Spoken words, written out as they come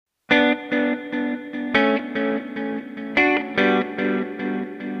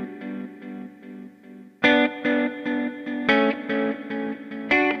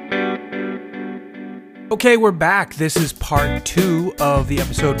Okay, we're back. This is part 2 of the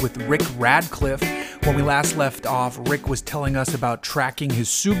episode with Rick Radcliffe. When we last left off, Rick was telling us about tracking his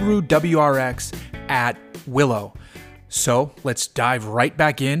Subaru WRX at Willow. So let's dive right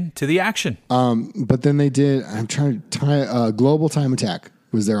back into the action. But then they did, I'm trying to Global Time Attack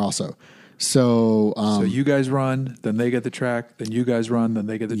was there also. So you guys run, then they get the track, then you guys run, then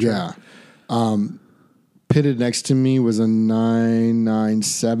they get the track. Yeah. Pitted next to me was a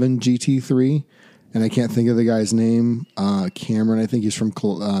 997 GT3, and I can't think of the guy's name. Cameron, I think he's from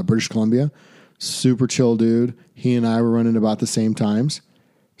British Columbia. Super chill dude. He and I were running about the same times.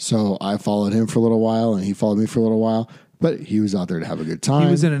 So I followed him for a little while, and he followed me for a little while. But he was out there to have a good time.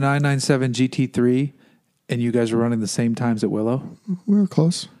 He was in a 997 GT3, and you guys were running the same times at Willow? We were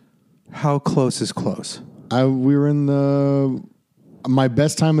close. How close is close? We were in my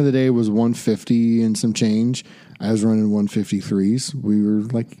best time of the day was 150 and some change. I was running 153s. We were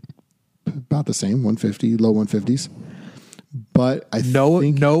like about the same, 150, low 150s. But I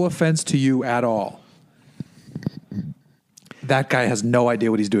think no offense to you at all. That guy has no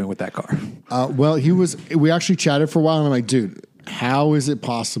idea what he's doing with that car. Well, we actually chatted for a while, and I'm like, dude, how is it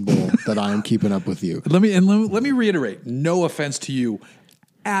possible that I am keeping up with you? Let me reiterate. No offense to you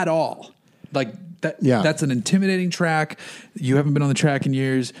at all. Like that. Yeah. That's an intimidating track. You haven't been on the track in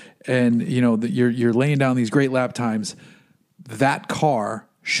years, and you know that you're laying down these great lap times. That car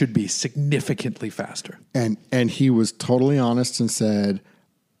should be significantly faster. And he was totally honest and said,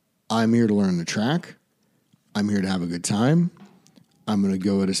 I'm here to learn the track. I'm here to have a good time. I'm going to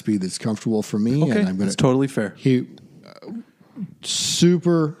go at a speed that's comfortable for me. Okay, and I'm that's totally fair. He,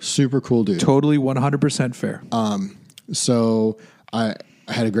 super, super cool dude. Totally 100% fair. So I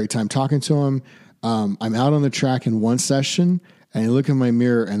had a great time talking to him. I'm out on the track in one session, and I look in my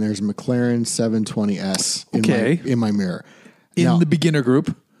mirror, and there's a McLaren 720S in my mirror. In the beginner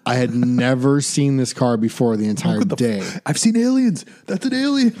group. I had never seen this car before the entire day. I've seen aliens. That's an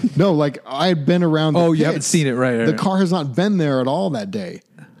alien. No, like I had been around. Oh, you haven't seen it, right? The car has not been there at all that day.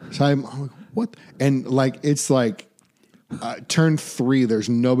 So I'm like, what? And like, it's like turn 3, there's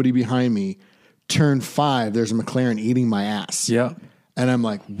nobody behind me. Turn 5, there's a McLaren eating my ass. Yeah. And I'm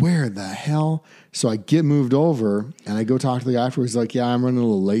like, where the hell? So I get moved over and I go talk to the guy afterwards. He's like, yeah, I'm running a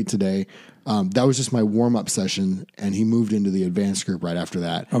little late today. That was just my warm-up session, and he moved into the advanced group right after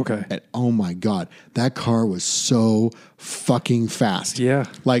that. Okay. And oh my God, that car was so fucking fast. Yeah.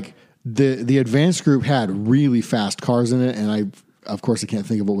 Like the advanced group had really fast cars in it, and of course I can't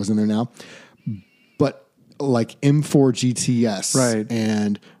think of what was in there now. But like M4 GTS, right,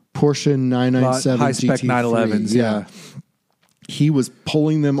 and Porsche 997 high spec GT3, 911s, yeah. He was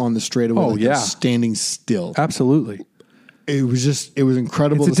pulling them on the straightaway, standing still. Absolutely. It was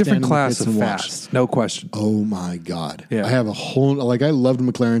incredible. It's a different stand class in the of pits and fast, watch. no question. Oh my God. Yeah. I have a whole, I loved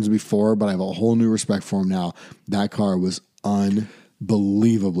McLarens before, but I have a whole new respect for them now. That car was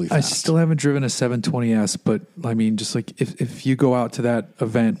unbelievably fast. I still haven't driven a 720S, but I mean, just like if you go out to that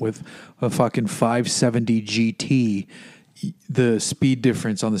event with a fucking 570 GT, the speed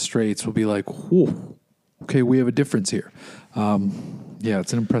difference on the straights will be like, whoa, okay, we have a difference here. Yeah,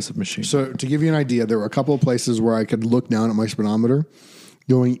 it's an impressive machine. So to give you an idea, there were a couple of places where I could look down at my speedometer.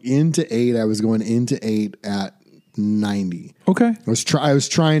 Going into 8, I was going into 8 at 90. Okay. I was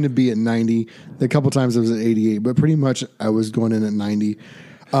trying to be at 90. A couple of times I was at 88, but pretty much I was going in at 90.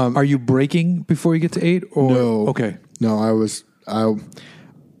 Are you braking before you get to 8? Or? No. Okay. No,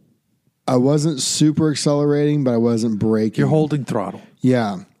 I wasn't super accelerating, but I wasn't braking. You're holding throttle.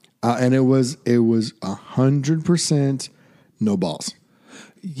 Yeah. And it was 100% no balls.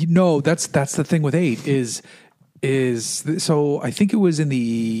 You know, that's the thing with 8 is so I think it was in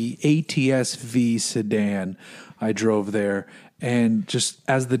the ATS V sedan I drove there, and just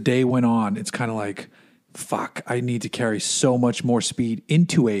as the day went on, it's kind of like, fuck, I need to carry so much more speed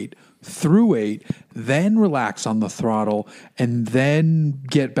into 8, through 8, then relax on the throttle, and then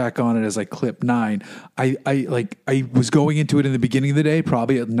get back on it as I clip 9. I was going into it in the beginning of the day,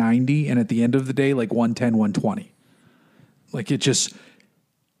 probably at 90, and at the end of the day, like 110, 120. Like it just...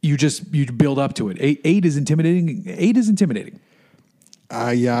 You build up to it. 8 is intimidating. 8 is intimidating.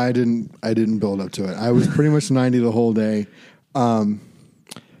 Yeah, I didn't build up to it. I was pretty much 90 the whole day. And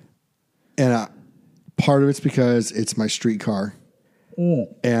part of it's because it's my street car.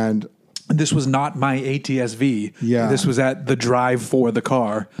 And this was not my ATS-V. Yeah. This was at the drive for the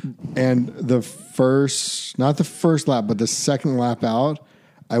car. And not the first lap, but the second lap out,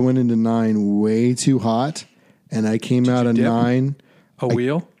 I went into 9 way too hot, and I came out of 9. A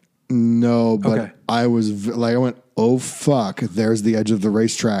wheel? No, but okay. I went oh fuck, there's the edge of the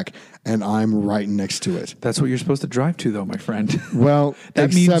racetrack, and I'm right next to it. That's what you're supposed to drive to, though, my friend. Well,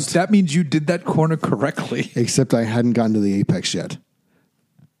 that means you did that corner correctly. Except I hadn't gotten to the apex yet.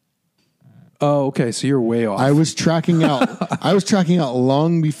 Oh, okay. So you're way off. I was tracking out. I was tracking out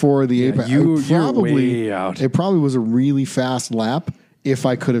long before the apex. You're way out. It probably was a really fast lap if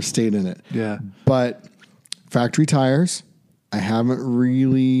I could have stayed in it. Yeah. But factory tires, I haven't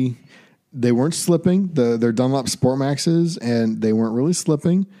really. They weren't slipping. They're Dunlop Sport Maxes, and they weren't really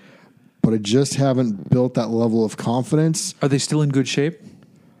slipping. But I just haven't built that level of confidence. Are they still in good shape?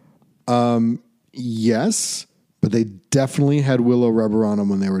 Yes, but they definitely had willow rubber on them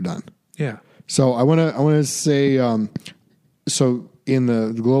when they were done. Yeah. So I want to say, so in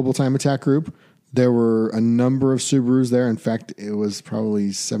the Global Time Attack group, there were a number of Subarus there. In fact, it was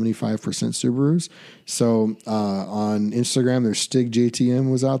probably 75% Subarus. So on Instagram, there's Stig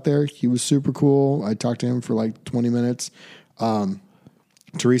JTM was out there. He was super cool. I talked to him for like 20 minutes.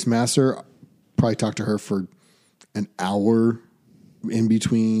 Therese Masser, probably talked to her for an hour in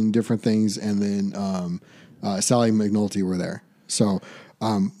between different things. And then Sally McNulty were there. So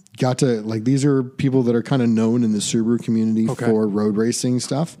got to, like, these are people that are kind of known in the Subaru community for road racing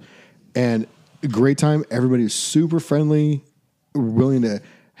stuff. And great time. Everybody was super friendly, willing to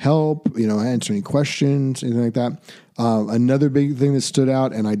help, answer any questions, anything like that. Another big thing that stood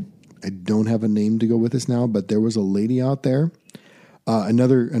out, and I don't have a name to go with this now, but there was a lady out there.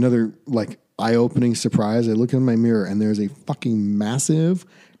 Another like eye-opening surprise. I look in my mirror and there's a fucking massive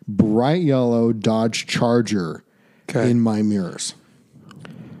bright yellow Dodge Charger in my mirrors.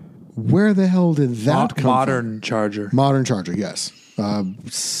 Where the hell did that come Modern from? Charger. Modern Charger, yes.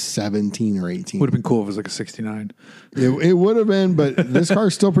 17 or 18. Would have been cool if it was like a 69. It would have been, but this car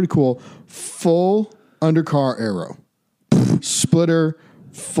is still pretty cool. Full undercar aero. Splitter,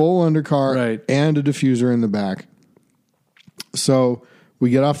 full undercar, Right. and a diffuser in the back. So we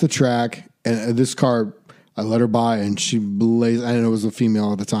get off the track, and this car, I let her by, and she blazed. I know it was a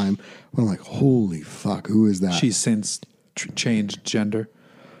female at the time, but I'm like, holy fuck, who is that? She's since changed gender.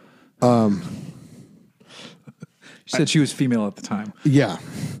 She said she was female at the time. Yeah.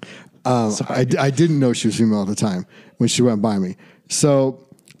 I didn't know she was female at the time when she went by me. So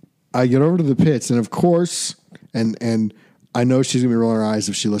I get over to the pits, and of course, and I know she's going to be rolling her eyes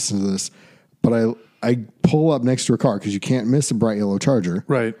if she listens to this, but I pull up next to her car because you can't miss a bright yellow Charger.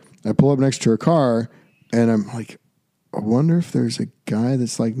 Right. I pull up next to her car, and I'm like, I wonder if there's a guy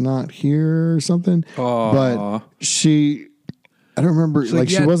that's like not here or something. But I don't remember. She's like,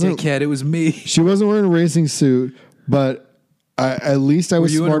 she wasn't. Dickhead, it was me. She wasn't wearing a racing suit, but at least I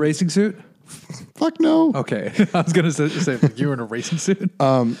was. Were you smart. in a racing suit? Fuck no. Okay. I was going to say like, you were in a racing suit?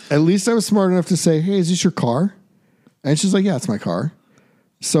 At least I was smart enough to say, hey, is this your car? And she's like, yeah, it's my car.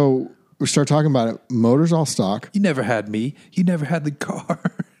 So we start talking about it. Motor's all stock. You never had me. You never had the car.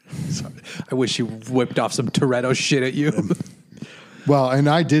 Sorry. I wish she whipped off some Toretto shit at you. Well, and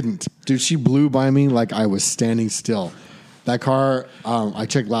I didn't. Dude, she blew by me like I was standing still. That car, I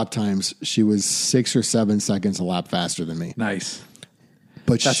checked lap times. She was 6 or 7 seconds a lap faster than me. Nice.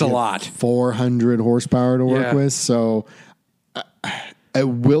 But That's she a had lot. 400 horsepower to work with. So at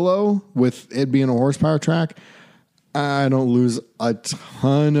Willow, with it being a horsepower track, I don't lose a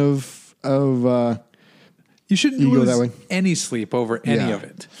ton of You shouldn't You go lose that way? any sleep over any Yeah. of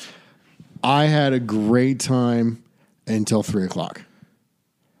it. I had a great time until 3:00.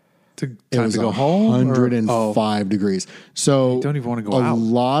 Time It was to go home? 105 degrees. So don't even wanna go a out.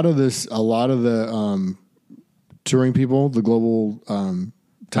 lot of the touring people, the global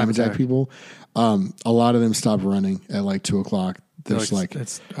time attack attack. people, a lot of them stopped running at like 2:00. They're just like,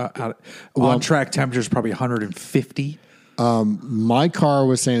 it's on track temperature is probably 150. my car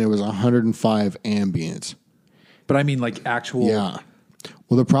was saying it was 105 ambient. But I mean like actual. Yeah.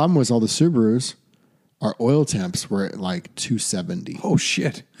 Well, the problem was all the Subarus, our oil temps were at like 270. Oh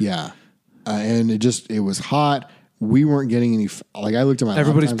shit. Yeah. And it was hot. We weren't getting any, like I looked at my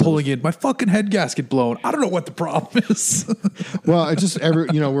Everybody's lap times, pulling in. My fucking head gasket blown. I don't know what the problem is. Well, it just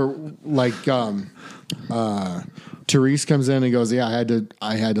we're like, Therese comes in and goes, yeah,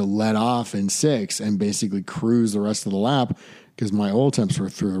 I had to let off in 6 and basically cruise the rest of the lap because my oil temps were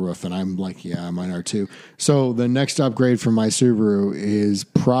through the roof. And I'm like, yeah, mine are too. So the next upgrade for my Subaru is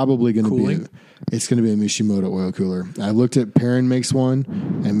probably going to be, it's going to be a Mishimoto oil cooler. I looked at Perrin makes one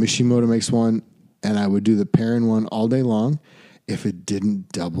and Mishimoto makes one, and I would do the Perrin one all day long if it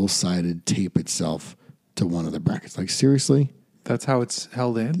didn't double-sided tape itself to one of the brackets. Like, seriously? That's how it's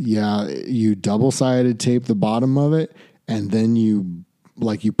held in? Yeah, you double-sided tape the bottom of it, and then you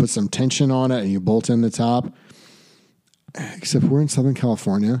put some tension on it and you bolt in the top. Except we're in Southern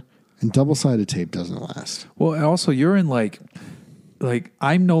California, And double-sided tape doesn't last. Well, and also you're in like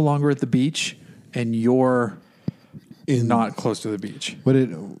I'm no longer at the beach, and you're not close to the beach.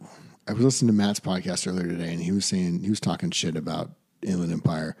 I was listening to Matt's podcast earlier today, and he was talking shit about Inland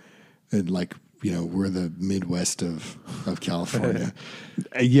Empire, and like, you know, we're the Midwest of California.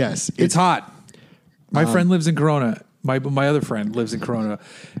 Yes, It's hot. My friend lives in Corona. My other friend lives in Corona,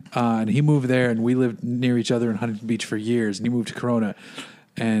 and he moved there, and we lived near each other in Huntington Beach for years. And he moved to Corona,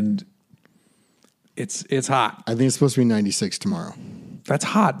 and it's hot. I think it's supposed to be 96 tomorrow. That's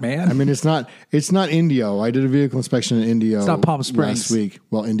hot, man. I mean, it's not Indio. I did a vehicle inspection in Indio. It's not Palm Springs. Last week.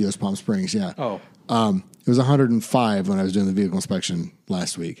 Well, Indio's Palm Springs, yeah. Oh. It was 105 when I was doing the vehicle inspection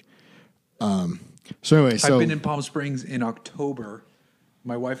last week. So anyway, I've been in Palm Springs in October.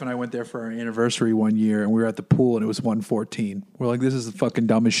 My wife and I went there for our anniversary one year, and we were at the pool, and it was 114. We're like, this is the fucking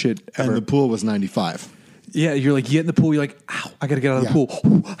dumbest shit ever. and the pool was 95. Yeah, you're like, you get in the pool, you're like, ow, I got to get out of the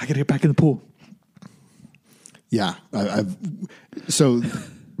pool. I got to get back in the pool. Yeah, so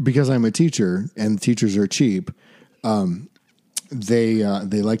because I'm a teacher and teachers are cheap, they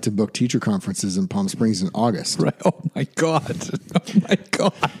like to book teacher conferences in Palm Springs in August. Right. Oh my God. Oh my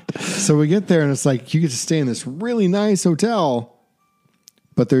God. So we get there and it's like you get to stay in this really nice hotel,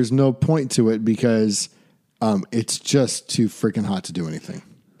 but there's no point to it because it's just too freaking hot to do anything.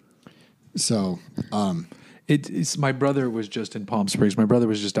 So It's my brother was just in Palm Springs. My brother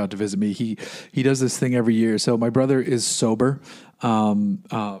was just out to visit me. He does this thing every year. So my brother is sober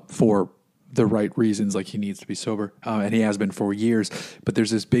for the right reasons, like he needs to be sober, and he has been for years. But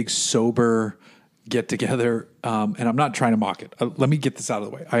there's this big sober get together, and I'm not trying to mock it. Let me get this out of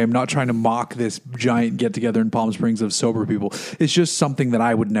the way. I am not trying to mock this giant get together in Palm Springs of sober people. It's just something that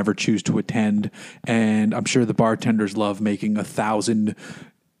I would never choose to attend, and I'm sure the bartenders love making 1,000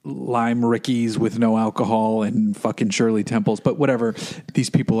 lime rickeys with no alcohol and fucking Shirley Temples, but whatever.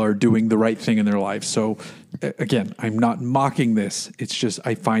 These people are doing the right thing in their life. So again, I'm not mocking this. It's just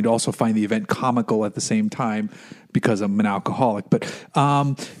I also find the event comical at the same time because I'm an alcoholic. But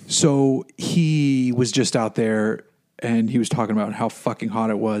so he was just out there and he was talking about how fucking hot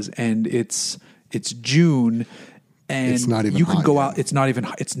it was, and it's June and it's not even you can hot go yet. out. It's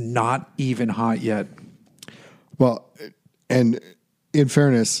not even hot yet. well, and in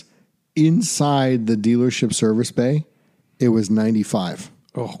fairness, inside the dealership service bay, it was 95.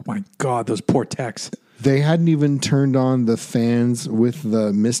 Oh my God, those poor techs. They hadn't even turned on the fans with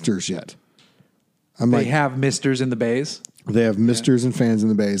the misters yet. They have misters in the bays. They have misters and fans in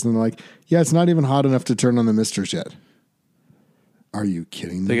the bays. And they're like, yeah, it's not even hot enough to turn on the misters yet. Are you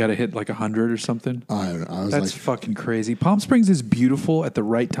kidding me? They got to hit like 100 or something. I don't know. I was That's like, fucking crazy. Palm Springs is beautiful at the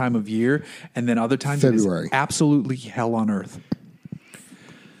right time of year, and then other times February. it is absolutely hell on earth.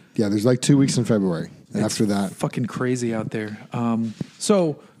 yeah, there's like 2 weeks in February. And after that, Fucking crazy out there.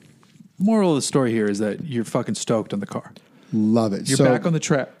 So, moral of the story here is that you're fucking stoked on the car. love it. You're So, back on the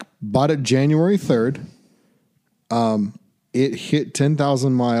track. bought it January 3rd. It hit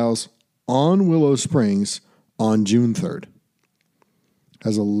 10,000 miles on Willow Springs on June 3rd.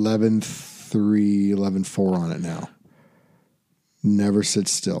 Has 11.3, 11.4 on it now. Never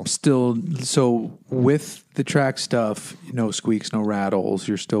sits still. Still, so with the track stuff, no squeaks, no rattles.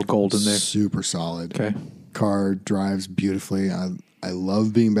 You're still golden there. Super solid. Okay. Car drives beautifully. I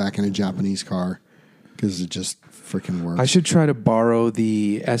love being back in a Japanese car because it just freaking works. I should try to borrow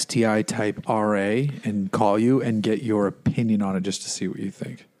the STI Type RA and call you and get your opinion on it just to see what you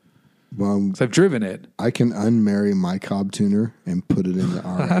think. Well, 'Cause I've driven it. I can unmarry my Cobb tuner and put it in the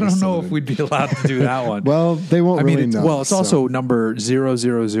RA. I don't know so if we'd be allowed to do that one. Well, they won't I mean, really it's, know. well, it's so also number 000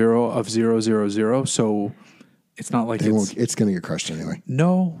 of 000, so it's not like it's going to get crushed anyway.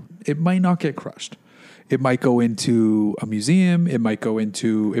 No, it might not get crushed. It might go into a museum. It might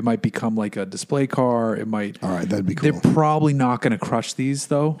become like a display car. It might. All right, that'd be cool. They're probably not going to crush these,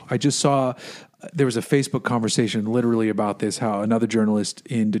 though. I just saw there was a Facebook conversation literally about this, how another journalist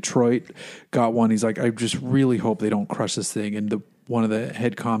in Detroit got one. He's like, I just really hope they don't crush this thing. And one of the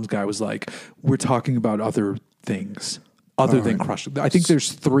head comms guy was like, we're talking about other things other than crush. I think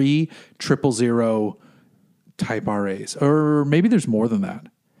there's 3 000 Type RAs, or maybe there's more than that.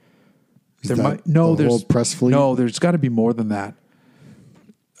 Is that the whole press fleet? No, there's got to be more than that.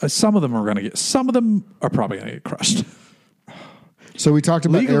 Some of them are probably going to get crushed. So we talked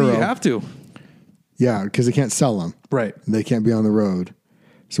about Legally, Aero. you have to. Yeah, because they can't sell them. Right. They can't be on the road.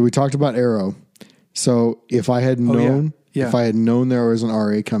 So we talked about Aero. So if I had known, Yeah. if I had known there was an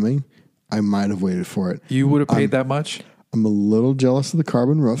RA coming, I might have waited for it. You would have paid that much? I'm a little jealous of the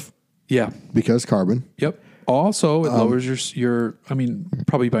carbon roof Yeah. because carbon. Yep. Also, it lowers your, I mean,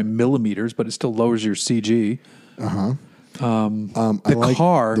 probably by millimeters, but it still lowers your CG. I like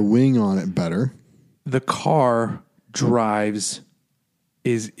car- the wing on it better. The car drives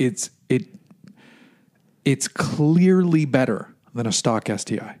it's clearly better than a stock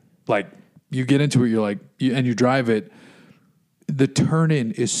STI. Like you get into it, you're like, and you drive it. The turn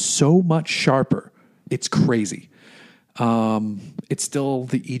in is so much sharper. It's crazy. It's still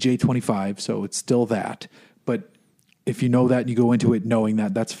the EJ25, so it's still that. But if you know that and you go into it knowing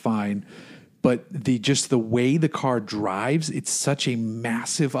that, that's fine. But the way the car drives, it's such a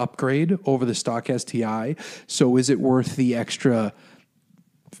massive upgrade over the stock STI. So is it worth the extra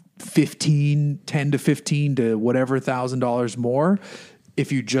 $10 to $15 to whatever $1,000 more?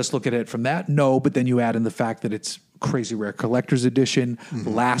 If you just look at it from that, no. But then you add in the fact that it's crazy rare collector's edition,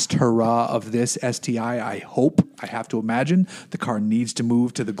 last hurrah of this STI. I hope, I have to imagine, the car needs to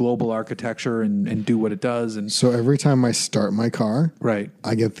move to the global architecture and do what it does. And So every time I start my car, right.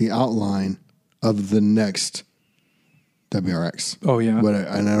 I get the outline of the next WRX. Oh yeah. And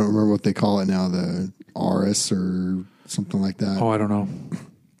I don't remember what they call it now, the RS or something like that. Oh, I don't know.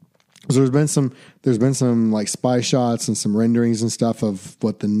 So there's been some like spy shots and some renderings and stuff of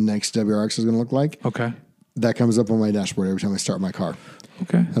what the next WRX is going to look like. Okay. That comes up on my dashboard every time I start my car.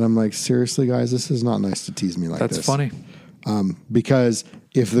 Okay. And I'm like, seriously, guys, this is not nice to tease me like this. That's funny. Because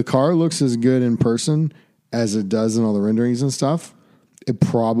if the car looks as good in person as it does in all the renderings and stuff, it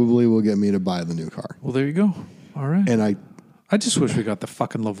probably will get me to buy the new car. Well, there you go. All right. And I just wish we got the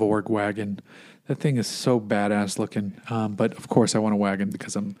fucking Lavorg wagon. That thing is so badass looking. But of course I want a wagon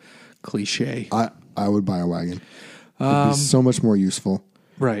because I'm cliche. I would buy a wagon. It'd be so much more useful.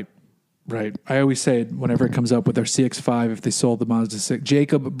 Right. Right. I always say it whenever it comes up with their CX-5, if they sold the Mazda 6.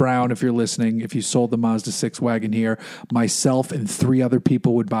 Jacob Brown, if you're listening, if you sold the Mazda 6 wagon here, myself and 3 other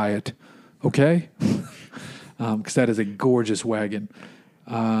people would buy it. Okay? Because that is a gorgeous wagon.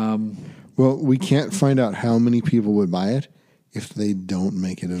 Well, we can't find out how many people would buy it if they don't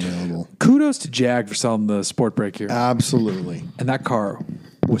make it available. Kudos to Jag for selling the Sport Break here. Absolutely. And that car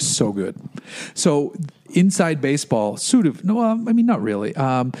was so good. So inside baseball, not really.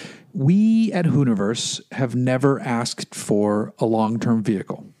 We at Hooniverse have never asked for a long-term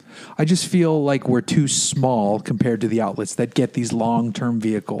vehicle. I just feel like we're too small compared to the outlets that get these long-term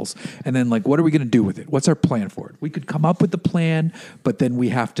vehicles. And then, like, what are we going to do with it? What's our plan for it? We could come up with the plan, but then we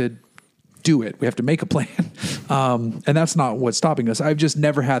have to do it. We have to make a plan. And that's not what's stopping us. I've just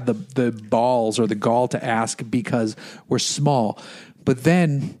never had the balls or the gall to ask because we're small. But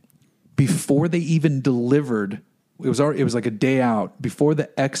then before they even delivered, it was like a day out before the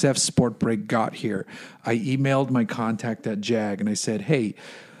XF Sport Break got here. I emailed my contact at Jag and I said, "Hey,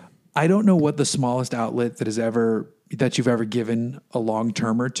 I don't know what the smallest outlet that you've ever given a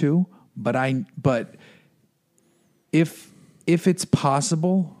long-termer to, but if it's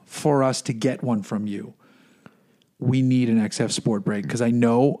possible for us to get one from you, we need an XF Sport Break because I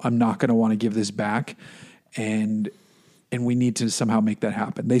know I'm not going to want to give this back, and we need to somehow make that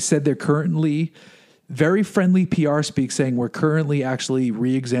happen." They said they're currently very friendly PR speak, saying we're currently actually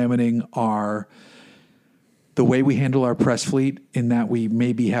re-examining the way we handle our press fleet, in that we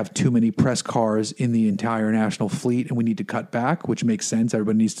maybe have too many press cars in the entire national fleet and we need to cut back, which makes sense.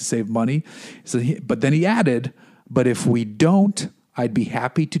 Everybody needs to save money. But then he added, but if we don't, I'd be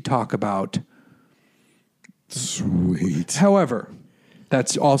happy to talk about. Sweet. However,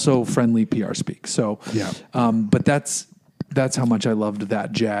 that's also friendly PR speak. So, yeah. But that's how much I loved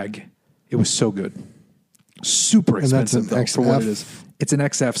that Jag. It was so good. Super expensive though, for what it is. It's an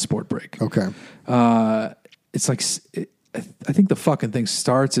XF Sport Break. Okay. It's like, I think the fucking thing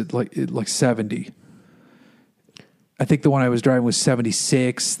starts at like 70. I think the one I was driving was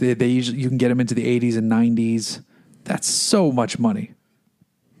 76. They usually, you can get them into the 80s and 90s. That's so much money.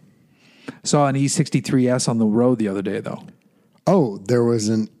 Saw an E63S on the road the other day though. Oh, there was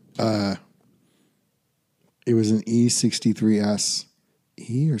it was an E63S,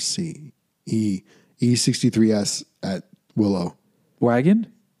 E or C? E63S at Willow. Wagon?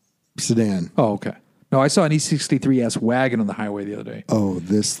 Sedan. Oh, okay. No, I saw an E63S wagon on the highway the other day. Oh,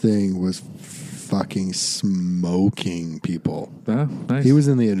 this thing was fucking smoking people. Nice. He was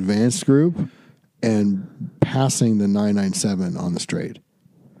in the advanced group and passing the 997 on the straight.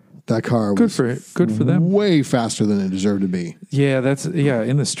 That car was good for them. Way faster than it deserved to be. Yeah,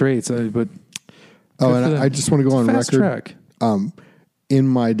 in the straights. But I just want to go on fast record. Track. In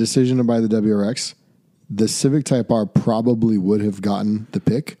my decision to buy the WRX, the Civic Type R probably would have gotten the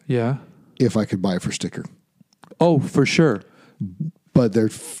pick. Yeah. If I could buy it for sticker. Oh, for sure. But they're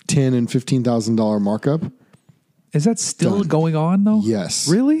 $10,000 and $15,000 markup. Is that still going on though? Yes.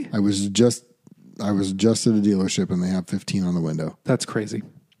 Really? I was just at a dealership and they have 15 on the window. That's crazy.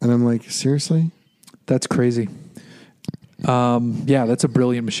 And I'm like, seriously? That's crazy. Yeah, that's a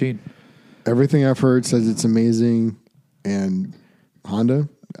brilliant machine. Everything I've heard says it's amazing, and Honda.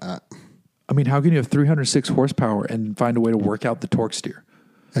 I mean, how can you have 306 horsepower and find a way to work out the torque steer?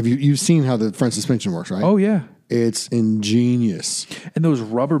 You've seen how the front suspension works, right? Oh, yeah. It's ingenious. And those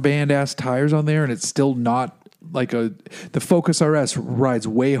rubber band ass tires on there, and it's still not like the Focus RS rides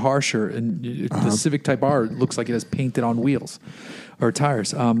way harsher, and the Civic Type R looks like it has painted on wheels or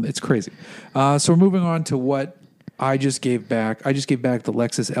tires. It's crazy. So we're moving on to what I just gave back. I just gave back the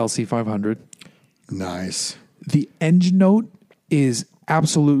Lexus LC500. Nice. The engine note is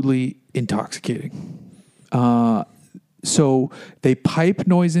absolutely intoxicating. So they pipe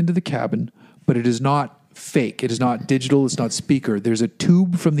noise into the cabin, but it is not fake. It is not digital. It's not speaker. There's a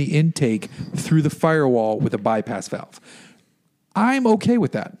tube from the intake through the firewall with a bypass valve. I'm okay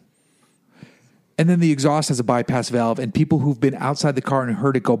with that. And then the exhaust has a bypass valve, and people who've been outside the car and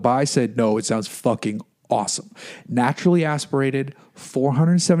heard it go by said, no, it sounds fucking awesome. Naturally aspirated,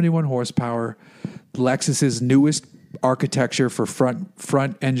 471 horsepower, Lexus's newest architecture for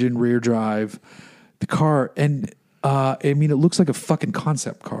front engine, rear drive. The car, and I mean, it looks like a fucking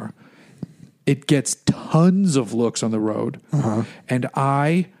concept car. It gets tons of looks on the road, and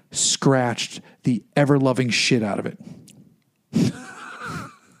I scratched the ever-loving shit out of it.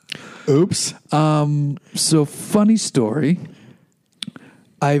 Oops. So funny story.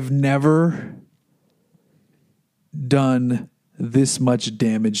 I've never done this much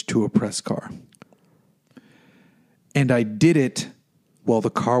damage to a press car. And I did it while the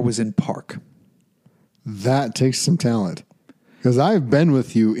car was in park. That takes some talent. Because I've been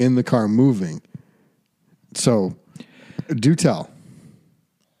with you in the car moving. So, do tell.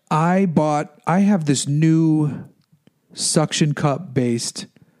 I have this new suction cup based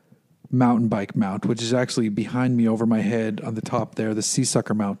mountain bike mount, which is actually behind me over my head on the top there, the Sea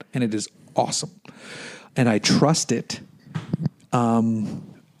Sucker mount, and it is awesome. And I trust it.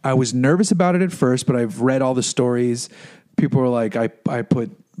 I was nervous about it at first, but I've read all the stories. People were like,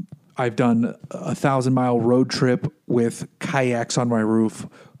 I've done a 1,000-mile road trip with kayaks on my roof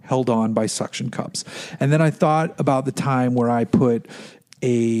held on by suction cups. And then I thought about the time where I put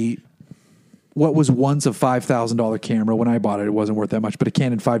what was once a $5,000 camera. When I bought it, it wasn't worth that much, but a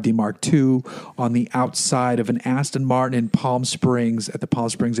Canon 5D Mark II on the outside of an Aston Martin in Palm Springs at the Palm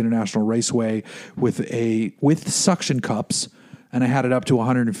Springs International Raceway with suction cups. And I had it up to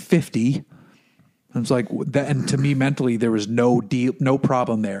 150. I was like, that, and to me mentally, there was no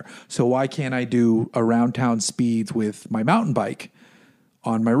problem there. So why can't I do around town speeds with my mountain bike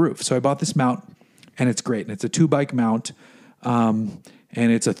on my roof? So I bought this mount, and it's great. And it's a 2-bike mount, and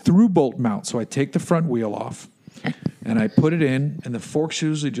it's a through bolt mount. So I take the front wheel off, and I put it in, and the forks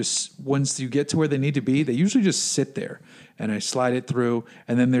usually just, once you get to where they need to be, they usually just sit there. And I slide it through,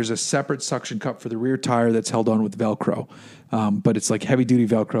 and then there's a separate suction cup for the rear tire that's held on with Velcro. But it's like heavy-duty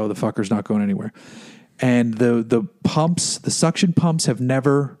Velcro. The fucker's not going anywhere. And the pumps, the suction pumps have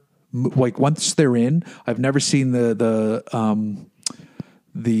never, like once they're in, I've never seen the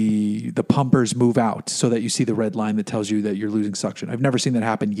pumpers move out so that you see the red line that tells you that you're losing suction. I've never seen that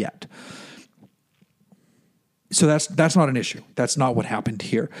happen yet. So that's not an issue. That's not what happened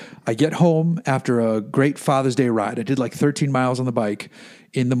here. I get home after a great Father's Day ride. I did like 13 miles on the bike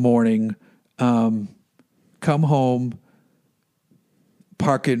in the morning. Come home,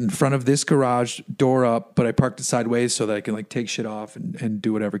 park it in front of this garage, door up, but I parked it sideways so that I can like take shit off and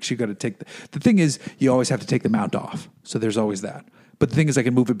do whatever. Because you got to take the thing is, you always have to take the mount off. So there's always that. But the thing is, I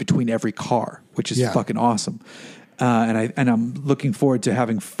can move it between every car, which is fucking awesome. And I'm looking forward to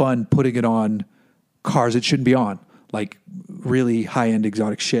having fun putting it on cars it shouldn't be on, like really high-end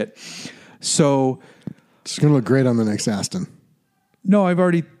exotic shit. So it's going to look great on the next Aston. No, I've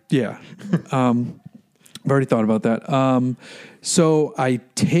already thought about that. So I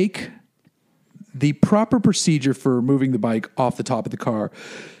take the proper procedure for moving the bike off the top of the car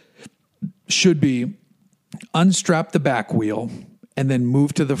should be unstrap the back wheel and then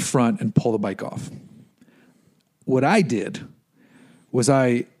move to the front and pull the bike off. What I did was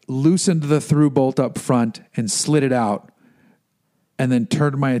I loosened the through bolt up front and slid it out and then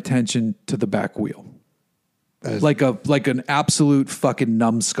turned my attention to the back wheel. Like an absolute fucking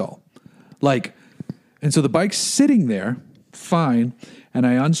numbskull. And so the bike's sitting there, fine, and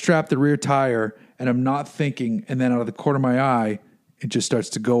I unstrap the rear tire and I'm not thinking, and then out of the corner of my eye, it just starts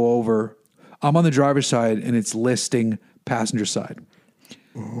to go over. I'm on the driver's side and it's listing passenger side.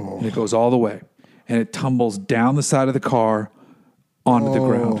 Oh. And it goes all the way. And it tumbles down the side of the car onto the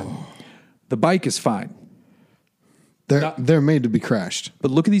ground. The bike is fine. They're made to be crashed.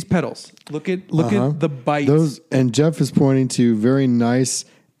 But look at these pedals. Look at the bite. And Jeff is pointing to very nice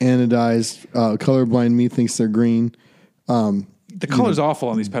anodized, colorblind me thinks they're green, The color's awful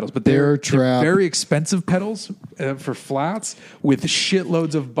on these pedals, but Bear they're Trap. very expensive pedals for flats with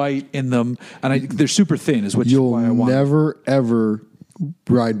shitloads of bite in them, and they're super thin. Is You'll why I want. never ever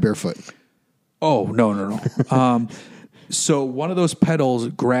ride barefoot. Oh no. So one of those pedals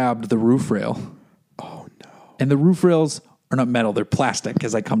grabbed the roof rail. Oh no! And the roof rails are not metal; they're plastic.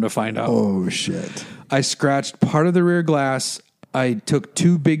 As I come to find out. Oh shit! I scratched part of the rear glass. I took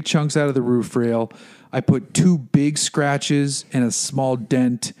 2 big chunks out of the roof rail. I put 2 big scratches and a small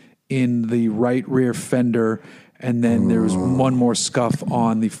dent in the right rear fender, and then there was one more scuff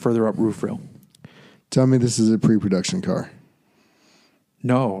on the further up roof rail. Tell me this is a pre-production car.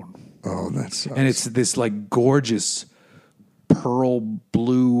 No, Oh, that sucks. and it's this like gorgeous pearl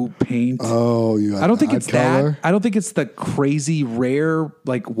blue paint. Oh, you. I don't think it's color? that. I don't think it's the crazy rare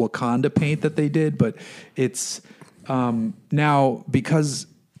like Wakanda paint that they did, but it's now because.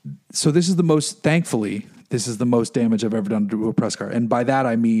 So this is the most. Thankfully, this is the most damage I've ever done to a press car, and by that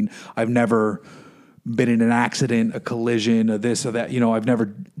I mean I've never been in an accident, a collision, or this or that. I've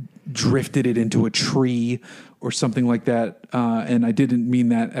never drifted it into a tree or something like that. And I didn't mean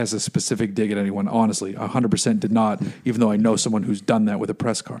that as a specific dig at anyone. Honestly, 100% did not, even though I know someone who's done that with a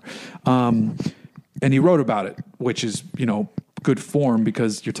press car. And he wrote about it, which is, good form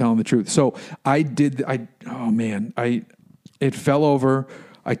because you're telling the truth. So it fell over.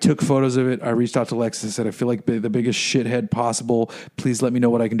 I took photos of it. I reached out to Lex and said, I feel like the biggest shithead possible. Please let me know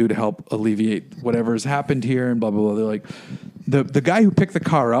what I can do to help alleviate whatever has happened here and blah, blah, blah. They're like, the guy who picked the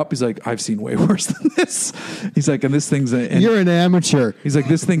car up, he's like, I've seen way worse than this. He's like, and this thing's... You're an amateur. He's like,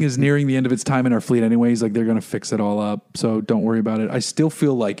 this thing is nearing the end of its time in our fleet anyway. He's like, they're going to fix it all up. So don't worry about it. I still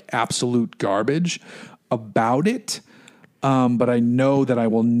feel like absolute garbage about it. But I know that I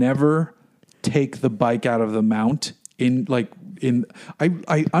will never take the bike out of the mount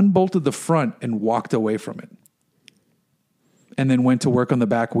I unbolted the front and walked away from it and then went to work on the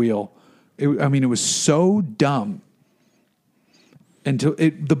back wheel. It was so dumb until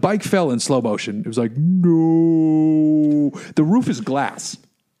the bike fell in slow motion. It was like, no, the roof is glass.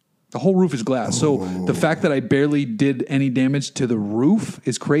 The whole roof is glass. So the fact that I barely did any damage to the roof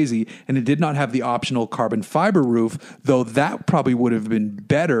is crazy. And it did not have the optional carbon fiber roof, though that probably would have been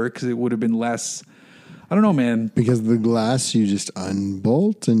better because it would have been less... I don't know, man. Because the glass, you just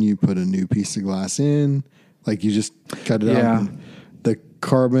unbolt and you put a new piece of glass in. Like you just cut it out. The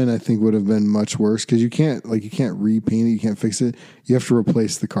carbon, I think, would have been much worse because you can't repaint it. You can't fix it. You have to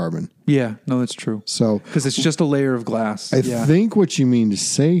replace the carbon. Yeah, no, that's true. So because it's just a layer of glass. I think what you mean to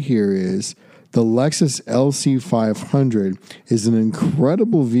say here is the Lexus LC500 is an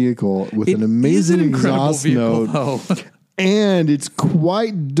incredible vehicle with an amazing exhaust node. And it's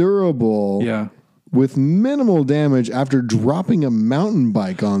quite durable. Yeah. With minimal damage after dropping a mountain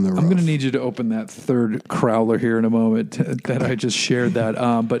bike on the roof. I'm going to need you to open that third Crowler here in a moment that I just shared that.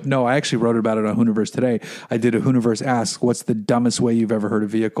 But no, I actually wrote about it on Hooniverse today. I did a Hooniverse Ask, what's the dumbest way you've ever heard a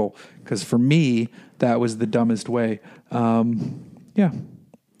vehicle? Because for me, that was the dumbest way. Yeah.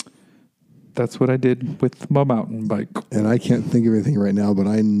 That's what I did with my mountain bike. And I can't think of anything right now, but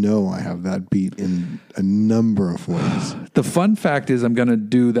I know I have that beat in a number of ways. The fun fact is I'm going to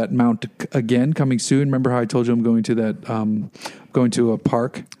do that mount again coming soon. Remember how I told you I'm going to going to a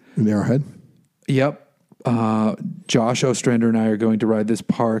park? In Arrowhead? Yep. Josh Ostrander and I are going to ride this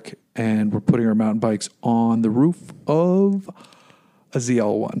park, and we're putting our mountain bikes on the roof of a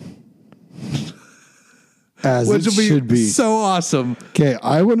ZL1. As Which it will should be. So awesome. Okay,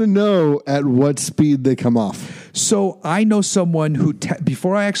 I want to know at what speed they come off. So I know someone who,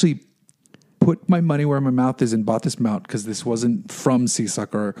 before I actually put my money where my mouth is and bought this mount, because this wasn't from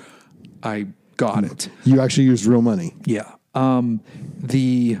Seasucker, I got it. You actually used real money. Yeah.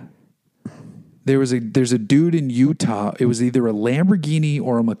 There's a dude in Utah. It was either a Lamborghini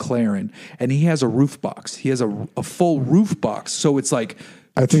or a McLaren, and he has a roof box. He has a full roof box. So it's like,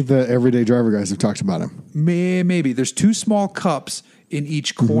 I think the everyday driver guys have talked about him. Maybe. There's 2 small cups in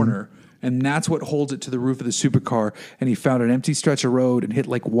each corner, and that's what holds it to the roof of the supercar. And he found an empty stretch of road and hit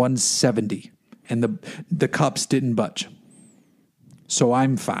like 170, and the cups didn't budge. So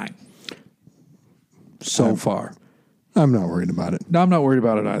I'm fine. So far. I'm not worried about it. No, I'm not worried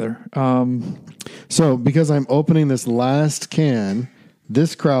about it either. So because I'm opening this last can,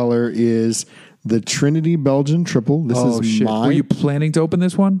 this Crowler is the Trinity Belgian Triple. This is shit. my... Were you planning to open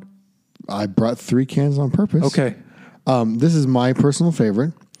this one? I brought 3 cans on purpose. Okay. This is my personal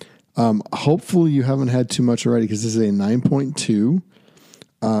favorite. Hopefully you haven't had too much already because this is a 9.2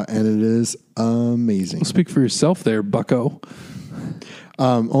 and it is amazing. Well, speak for yourself there, bucko.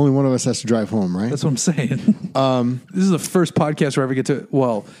 Only one of us has to drive home, right? That's what I'm saying. This is the first podcast where I ever get to...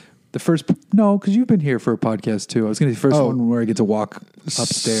 Well, The first, no, because you've been here for a podcast too. I was going to say the first one where I get to walk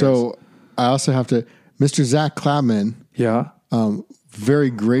upstairs. So I also have to, Mr. Zach Clapman, yeah. very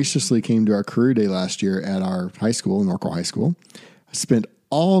graciously came to our career day last year at our high school, Norco High School. I spent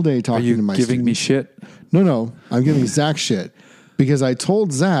all day talking to my giving me shit? No, I'm giving Zach shit because I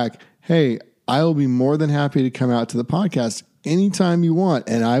told Zach, hey, I will be more than happy to come out to the podcast anytime you want,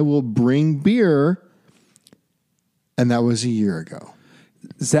 and I will bring beer. And that was a year ago.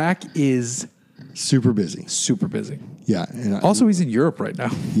 Zach is super busy. Super busy. Yeah. And also, he's in Europe right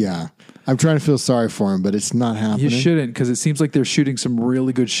now. Yeah. I'm trying to feel sorry for him, but it's not happening. You shouldn't, because it seems like they're shooting some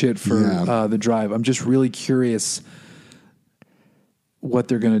really good shit for the drive. I'm just really curious what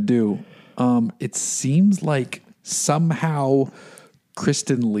they're going to do. It seems like somehow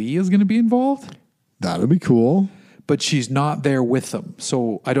Kristen Lee is going to be involved. That'll be cool. But she's not there with them.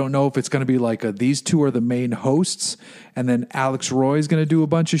 So I don't know if it's going to be like these two are the main hosts, and then Alex Roy is going to do a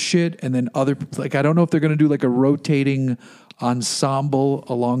bunch of shit, and then I don't know if they're going to do like a rotating ensemble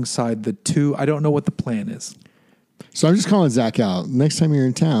alongside the two. I don't know what the plan is. So I'm just calling Zach out. Next time you're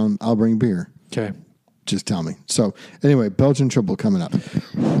in town, I'll bring beer. Okay. Just tell me. So anyway, Belgian Triple coming up.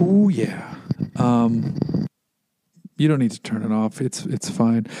 Oh yeah. You don't need to turn it off. It's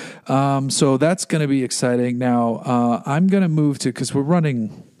fine. So that's going to be exciting. Now I'm going to move to, because we're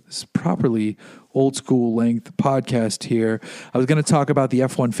running this properly old school length podcast here. I was going to talk about the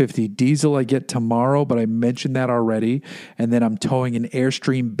F-150 diesel I get tomorrow, but I mentioned that already. And then I'm towing an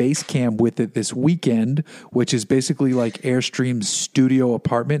Airstream base cam with it this weekend, which is basically like Airstream's studio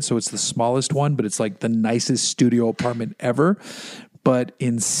apartment. So it's the smallest one, but it's like the nicest studio apartment ever. But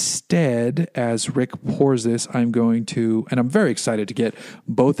instead, as Rick pours this, I'm going to, and I'm very excited to get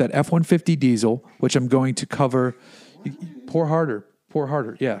both that F-150 diesel, which I'm going to cover. Pour harder.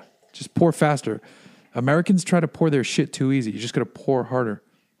 Yeah, just pour faster. Americans try to pour their shit too easy. You just got to pour harder.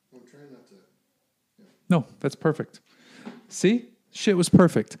 I'm trying not to. Yeah. No, that's perfect. See? Shit was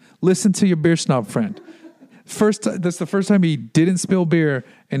perfect. Listen to your beer snob friend. That's the first time he didn't spill beer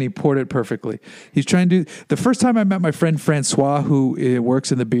and he poured it perfectly. He's trying to do, the first time I met my friend Francois, who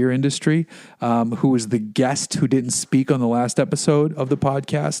works in the beer industry, who was the guest who didn't speak on the last episode of the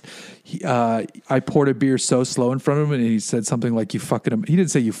podcast. I poured a beer so slow in front of him and he said something like, he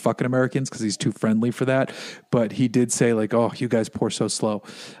didn't say you fucking Americans because he's too friendly for that. But he did say like, oh, you guys pour so slow.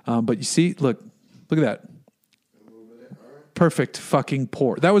 But you see, look at that. Perfect fucking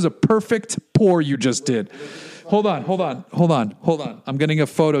pour. That was a perfect pour you just did. Hold on. I'm getting a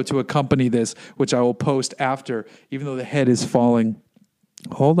photo to accompany this, which I will post after, even though the head is falling.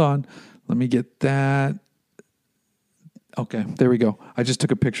 Hold on. Let me get that. Okay, there we go. I just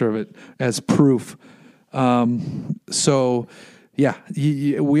took a picture of it as proof. So, yeah,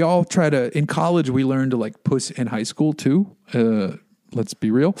 we all try to, in college, we learned to like puss in high school too. Let's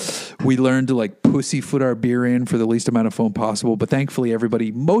be real. We learned to like pussyfoot our beer in for the least amount of foam possible. But thankfully,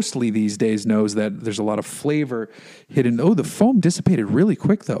 everybody mostly these days knows that there's a lot of flavor hidden. Oh, the foam dissipated really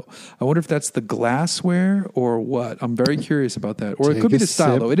quick, though. I wonder if that's the glassware or what. I'm very curious about that. Or it could be the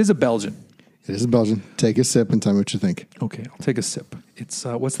style, though. It is a Belgian. It is a Belgian. Take a sip and tell me what you think. Okay, I'll take a sip. It's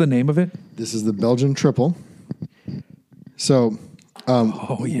what's the name of it? This is the Belgian Triple. So,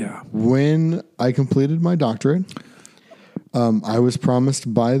 oh, yeah. When I completed my doctorate, I was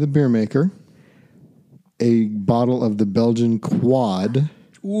promised by the beer maker a bottle of the Belgian Quad.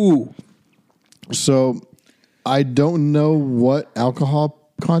 Ooh. So I don't know what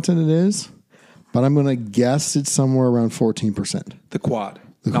alcohol content it is, but I'm going to guess it's somewhere around 14%. The Quad.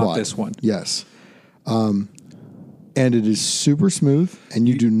 The Not Quad. this one. Yes. And it is super smooth, and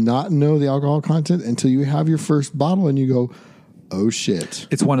you do not know the alcohol content until you have your first bottle and you go, oh shit.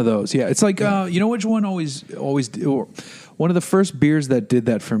 It's one of those. Yeah. It's like, you know which one always or one of the first beers that did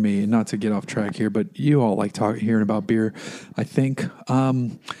that for me, not to get off track here, but you all like hearing about beer, I think.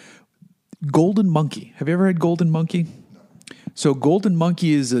 Golden Monkey. Have you ever had Golden Monkey? No. So Golden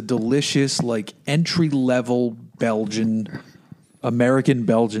Monkey is a delicious, like entry-level American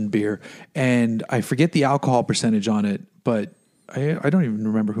Belgian beer. And I forget the alcohol percentage on it, but I don't even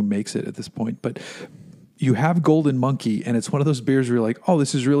remember who makes it at this point. But you have Golden Monkey, and it's one of those beers where you're like, oh,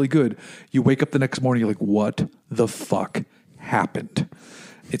 this is really good. You wake up the next morning, you're like, what the fuck happened?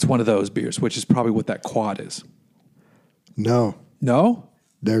 It's one of those beers, which is probably what that Quad is. No. No?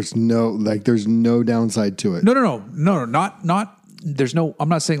 There's no downside to it. No, not, there's no, I'm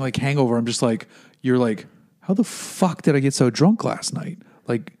not saying like hangover. I'm just like, you're like, how the fuck did I get so drunk last night?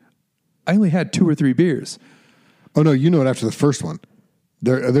 Like, I only had 2 or 3 beers. Oh, no, you know it after the first one.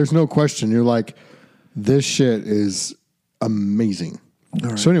 There's no question. You're like, this shit is amazing.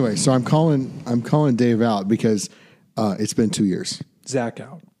 Right. So anyway, I'm calling Dave out because it's been 2 years. Zach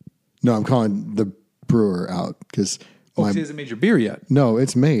out. No, I'm calling the brewer out because Oh, 'cause he hasn't made your beer yet. no,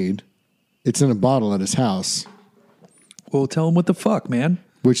 it's made. It's in a bottle at his house, Well, tell him what the fuck, man.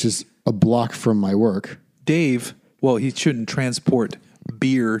 which is a block from my work. Dave, well, he shouldn't transport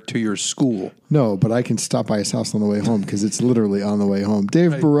beer to your school. No, but I can stop by his house on the way home because it's literally on the way home.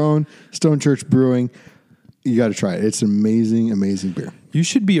 Dave Barone, Stone Church Brewing. You got to try it. It's an amazing, amazing beer. You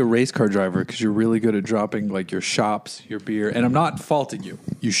should be a race car driver because you're really good at dropping like your shops, your beer. And I'm not faulting you.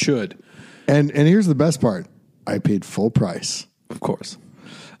 You should, And here's the best part. I paid full price. of course.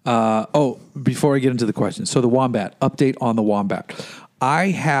 Before I get into the question, so the Wombat, update on the Wombat. I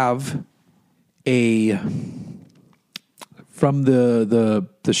have from the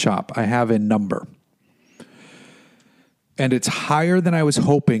shop, I have a number. And it's higher than I was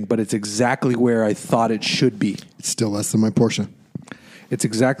hoping, but it's exactly where I thought it should be. It's still less than my Porsche. It's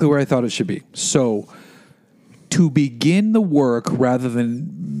exactly where I thought it should be. So to begin the work, rather than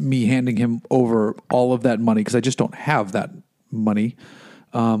me handing him over all of that money, because I just don't have that money,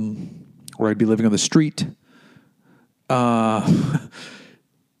 or I'd be living on the street, I'm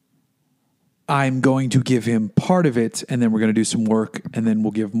going to give him part of it, and then we're going to do some work, and then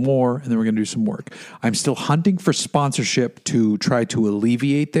we'll give more, and then we're going to do some work. I'm still hunting for sponsorship to try to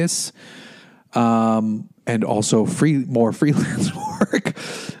alleviate this, and also more freelance work.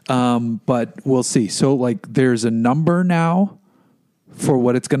 But we'll see. So, like, there's a number now for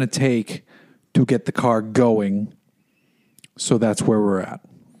what it's going to take to get the car going. So that's where we're at.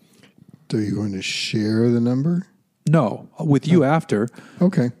 Are you going to share the number? No, with you after.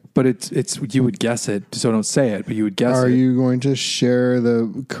 Okay. But it's you would guess it, so don't say it. But you would guess it. Are you going to share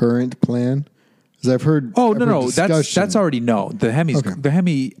the current plan? Because I've heard. Oh, I've no, heard no. discussion. That's already no. The Hemi's Okay. the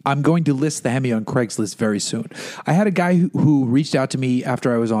Hemi. I'm going to list the Hemi on Craigslist very soon. I had a guy who reached out to me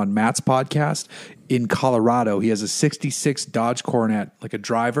after I was on Matt's podcast in Colorado. He has a '66 Dodge Coronet, like a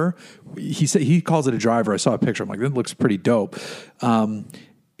driver. He said he calls it a driver. I saw a picture. I'm like, that looks pretty dope.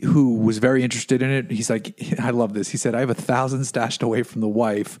 Who was very interested in it. He's like, I love this. He said, I have 1,000 stashed away from the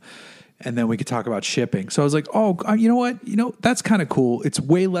wife. And then we could talk about shipping. So I was like, oh, you know what? That's kind of cool. It's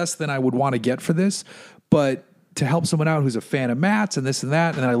way less than I would want to get for this. But to help someone out who's a fan of Matt's and this and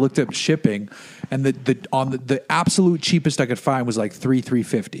that. And then I looked up shipping. And the absolute cheapest I could find was like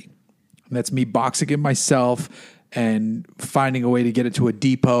 $350. And that's me boxing it myself and finding a way to get it to a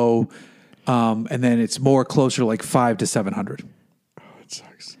depot. And then it's more closer to like $500 to $700. It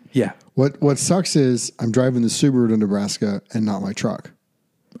sucks. Yeah. What sucks is I'm driving the Subaru to Nebraska and not my truck.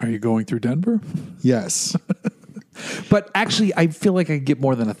 Are you going through Denver? Yes. But actually, I feel like I could get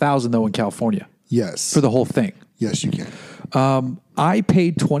more than 1,000 though in California Yes. for the whole thing. Yes, you can. I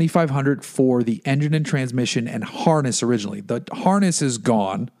paid $2,500 for the engine and transmission and harness originally. The harness is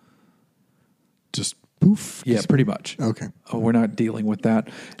gone. Just poof. Yeah, pretty much. Okay. Oh, we're not dealing with that.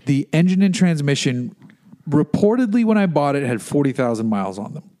 The engine and transmission, reportedly when I bought it, had 40,000 miles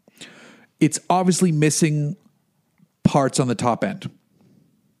on them. It's obviously missing parts on the top end.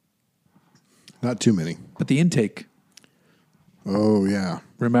 Not too many. But the intake, Oh, yeah.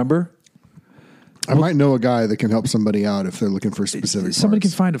 remember? I might know a guy that can help somebody out if they're looking for specific Somebody can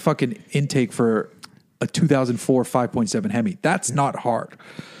parts. find a fucking intake for a 2004 5.7 Hemi. That's not hard.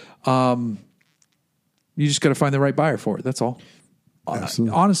 You just got to find the right buyer for it. That's all.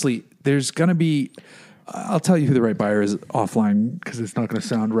 Absolutely. Honestly, there's going to be, I'll tell you who the right buyer is offline because it's not going to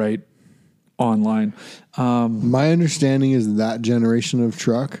sound right online. My understanding is that generation of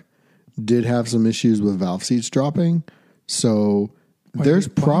truck did have some issues with valve seats dropping. So there's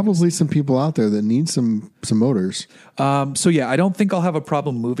probably some people out there that need some motors. So yeah, I don't think I'll have a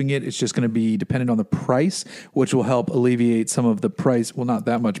problem moving it. It's just going to be dependent on the price, which will help alleviate some of the price. Well, not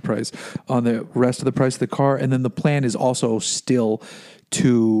that much price on the rest of the price of the car. And then the plan is also still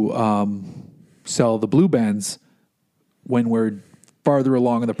to sell the blue bands when we're farther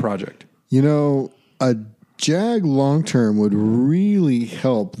along in the project. You know, a Jag long term would really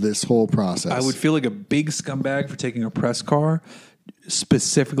help this whole process. I would feel like a big scumbag for taking a press car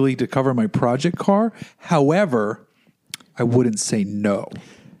specifically to cover my project car. However, I wouldn't say no.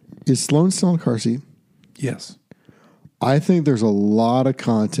 Is Sloan still in a car seat? Yes. I think there's a lot of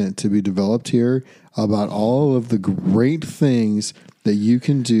content to be developed here about all of the great things that you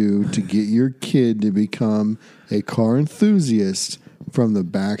can do to get your kid to become a car enthusiast from the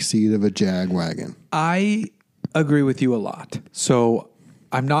backseat of a Jag wagon. I agree with you a lot. So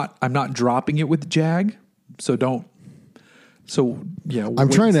I'm not dropping it with Jag. So don't. So yeah, I'm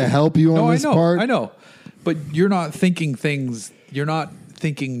trying to help you on this part. I know, but you're not thinking things. You're not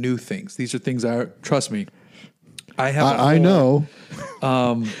thinking new things. These are things trust me. I have. I know.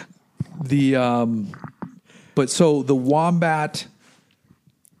 But so the Wombat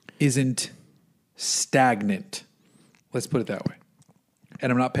isn't stagnant. Let's put it that way.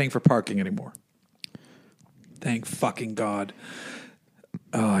 And I'm not paying for parking anymore. Thank fucking God.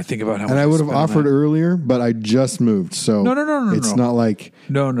 Oh, I think about how much And I would have spent on offered that. earlier, but I just moved. So No, it's not like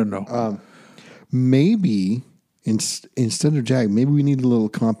No. maybe instead of Jag, maybe we need a little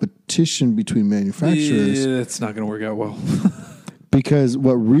competition between manufacturers. Yeah, it's not going to work out well. Because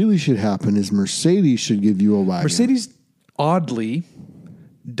what really should happen is Mercedes should give you a wagon. Mercedes, oddly,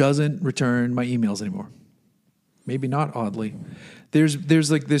 doesn't return my emails anymore. Maybe not oddly. There's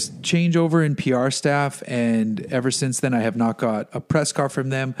like this changeover in PR staff, and ever since then, I have not got a press car from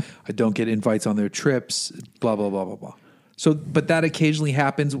them. I don't get invites on their trips. Blah blah blah blah blah. So, but that occasionally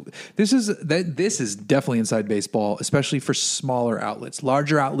happens. This is definitely inside baseball, especially for smaller outlets.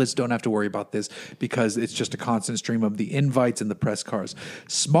 Larger outlets don't have to worry about this because it's just a constant stream of the invites and the press cars.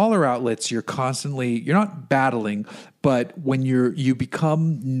 Smaller outlets, you're not battling, but when you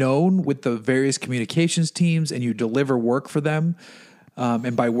become known with the various communications teams and you deliver work for them,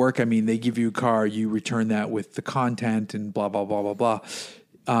 and by work I mean they give you a car, you return that with the content and blah blah blah blah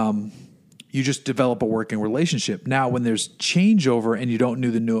blah. You just develop a working relationship. Now, when there's changeover and you don't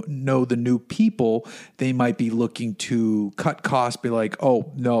know the new people, they might be looking to cut costs, be like,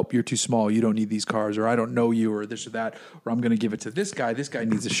 oh, nope, you're too small. You don't need these cars, or I don't know you, or this or that, or I'm going to give it to this guy. This guy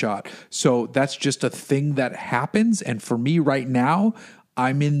needs a shot. So that's just a thing that happens. And for me right now,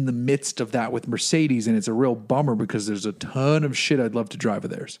 I'm in the midst of that with Mercedes, and it's a real bummer because there's a ton of shit I'd love to drive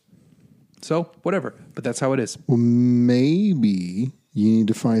of theirs. So whatever, but that's how it is. Well, maybe you need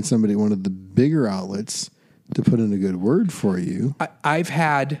to find somebody at one of the bigger outlets to put in a good word for you. I've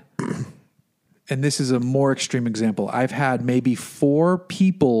had, and this is a more extreme example, I've had maybe 4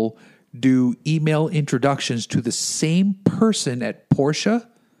 people do email introductions to the same person at Porsche.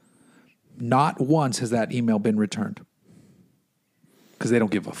 Not once has that email been returned because they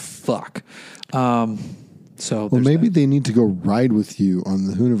don't give a fuck. So Well, maybe they need to go ride with you on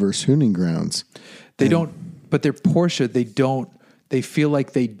the Hooniverse Hooning Grounds. they don't, but they're Porsche. They feel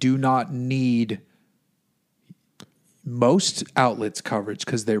like they do not need most outlets coverage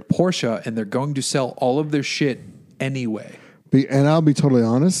because they're Porsche and they're going to sell all of their shit anyway. And I'll be totally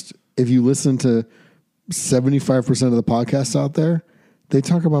honest, if you listen to 75% of the podcasts out there, they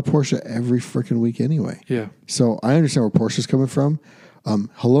talk about Porsche every freaking week anyway. Yeah. So I understand where Porsche's coming from.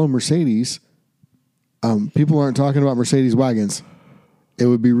 Hello, Mercedes. People aren't talking about Mercedes wagons. It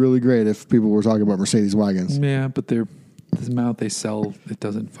would be really great if people were talking about Mercedes wagons. Yeah, but the amount they sell, it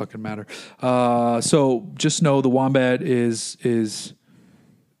doesn't fucking matter. So just know the Wombat is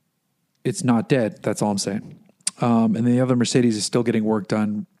it's not dead. That's all I'm saying. And the other Mercedes is still getting work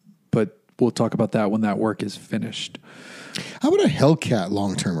done, but we'll talk about that when that work is finished. How about a Hellcat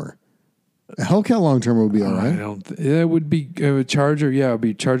long-termer? A Hellcat long-termer would be all right. It would be a Charger. Yeah,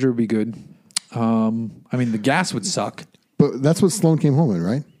 Charger would be good. I mean, the gas would suck. But that's what Sloan came home in,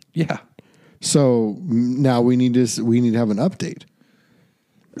 right? Yeah. So now we need to have an update.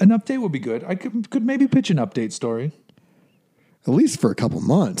 An update would be good. I could maybe pitch an update story. At least for a couple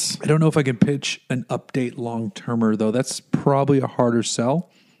months. I don't know if I can pitch an update long-termer, though. That's probably a harder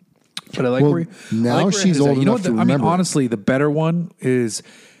sell. But I like Well, where now I like where she's it is at. old You know enough what? to I mean, remember it. honestly, the better one is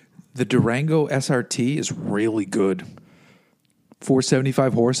the Durango SRT is really good.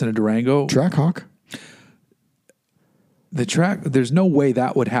 475 horse in a Durango. Trackhawk. There's no way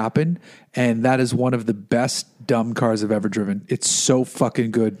that would happen. And that is one of the best dumb cars I've ever driven. It's so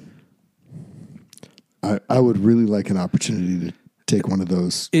fucking good. I would really like an opportunity to take one of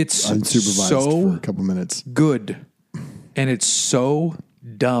those It's unsupervised so for a couple minutes. Good. And it's so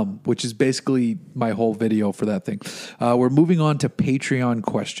dumb, which is basically my whole video for that thing. We're moving on to Patreon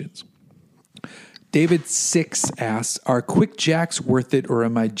questions. David 6 asks, are quick jacks worth it, or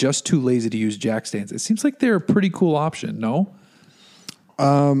am I just too lazy to use jack stands? It seems like they're a pretty cool option, no?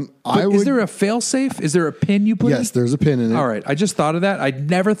 Is there a fail-safe? Is there a pin you put in? Yes, there's a pin in it. All right. I just thought of that. I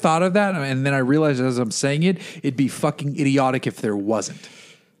never thought of that. And then I realized as I'm saying it, it'd be fucking idiotic if there wasn't.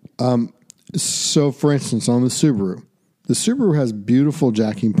 So, for instance, on the Subaru has beautiful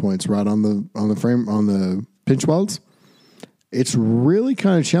jacking points right on the frame, on the pinch welds. It's really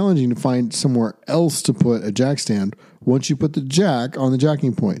kind of challenging to find somewhere else to put a jack stand once you put the jack on the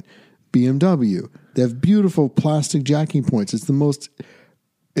jacking point. BMW, they have beautiful plastic jacking points. It's the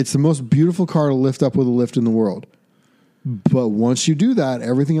most beautiful car to lift up with a lift in the world. But once you do that,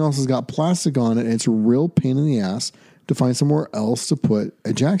 everything else has got plastic on it, and it's a real pain in the ass to find somewhere else to put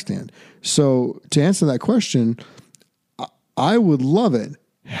a jack stand. So to answer that question, I would love it.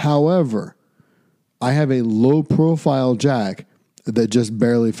 However, I have a low profile jack that just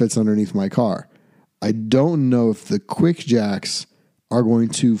barely fits underneath my car. I don't know if the quick jacks are going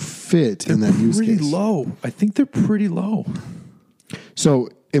to fit in that use Pretty case. low. I think they're pretty low. So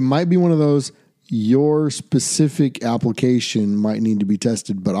it might be one of those, your specific application might need to be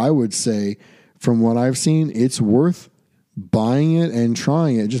tested. But I would say, from what I've seen, it's worth buying it and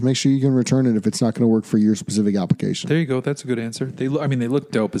trying it. Just make sure you can return it if it's not going to work for your specific application. There you go. That's a good answer. They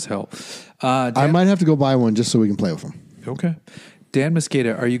look dope as hell. I might have to go buy one just so we can play with them. Okay. Dan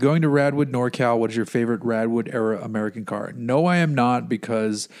Mosqueda, are you going to Radwood NorCal? What is your favorite Radwood era American car? No, I am not,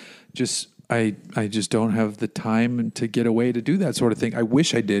 because I just don't have the time to get away to do that sort of thing. I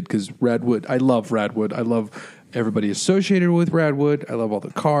wish I did, because Radwood, I love Radwood. I love everybody associated with Radwood. I love all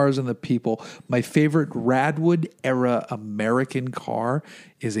the cars and the people. My favorite Radwood era American car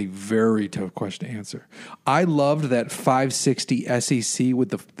is a very tough question to answer. I loved that 560 SEC with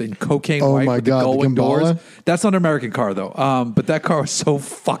the cocaine white my with God, the the going Gambala? doors. That's not an American car though. But that car was so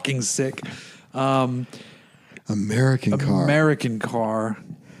fucking sick. American car. American car.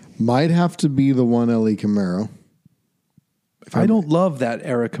 Might have to be the 1LE Camaro. I don't love that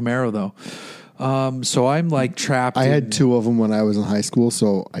era Camaro though. So I'm like trapped. I had two of them when I was in high school,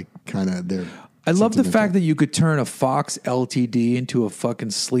 so I kind of they're. I love the sentimental. fact that you could turn a Fox LTD into a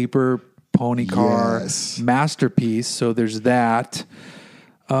fucking sleeper pony car Yes. masterpiece. So there's that.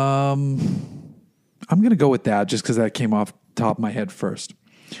 I'm going to go with that just because that came off the top of my head first.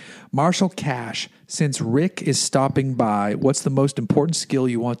 Marshall Cash, since Rick is stopping by, what's the most important skill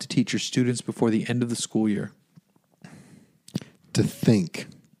you want to teach your students before the end of the school year? To think,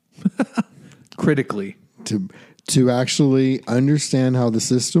 Critically. to actually understand how the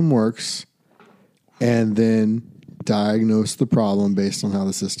system works, and then diagnose the problem based on how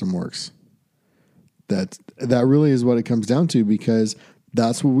the system works. That really is what it comes down to, because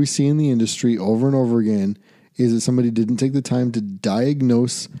that's what we see in the industry over and over again, is that somebody didn't take the time to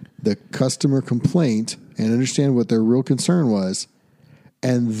diagnose the customer complaint and understand what their real concern was,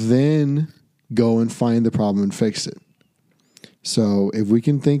 and then go and find the problem and fix it. So if we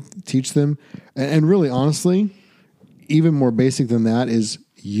can teach them, and really honestly, even more basic than that is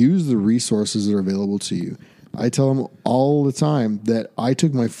use the resources that are available to you. I tell them all the time that I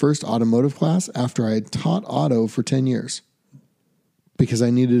took my first automotive class after I had taught auto for 10 years because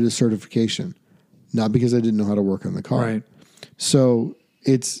I needed a certification, not because I didn't know how to work on the car. Right. So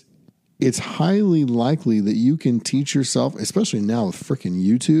it's highly likely that you can teach yourself, especially now with freaking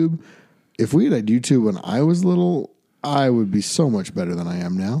YouTube. If we had YouTube when I was little, I would be so much better than I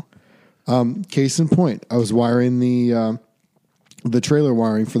am now. Case in point, I was wiring the trailer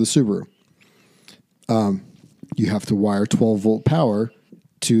wiring for the Subaru. You have to wire 12 volt power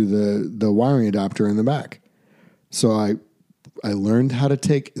to the wiring adapter in the back. So I learned how to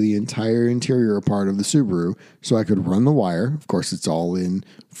take the entire interior apart of the Subaru so I could run the wire. Of course, it's all in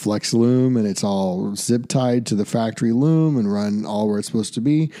flex loom and it's all zip tied to the factory loom and run all where it's supposed to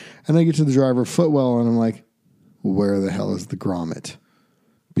be. And I get to the driver footwell and I'm like, where the hell is the grommet?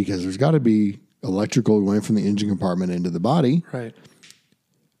 Because there's got to be electrical going from the engine compartment into the body. Right.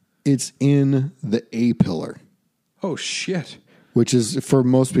 It's in the A pillar, Oh, shit. which is, for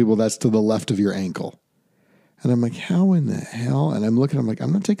most people, that's to the left of your ankle. And I'm like, how in the hell? And I'm looking, I'm like,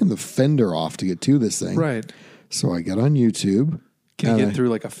 I'm not taking the fender off to get to this thing. Right. So I get on YouTube. Can you and get through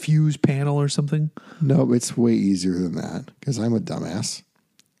like a fuse panel or something? No, it's way easier than that because I'm a dumbass.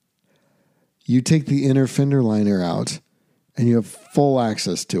 You take the inner fender liner out and you have full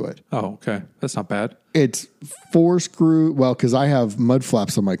access to it. Oh, okay. That's not bad. It's 4 screw. Well, because I have mud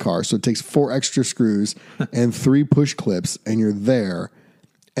flaps on my car, so it takes 4 extra screws and 3 push clips, and you're there,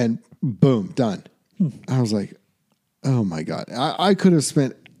 and boom, done. I was like, oh my God. I could have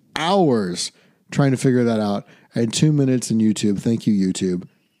spent hours trying to figure that out. I had 2 minutes in YouTube. Thank you, YouTube.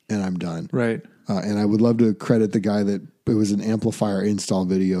 And I'm done. Right. And I would love to credit the guy that it was an amplifier install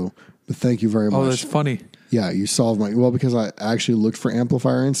video. But thank you very much. Oh, that's funny. Yeah, you solved because I actually looked for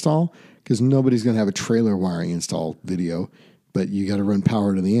amplifier install because nobody's going to have a trailer wiring install video, but you got to run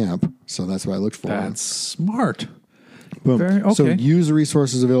power to the amp. So that's what I looked for. That's smart. Boom. Very, So okay. use the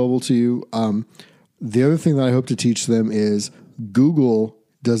resources available to you. The other thing that I hope to teach them is Google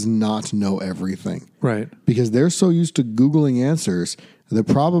does not know everything. Right. Because they're so used to Googling answers. The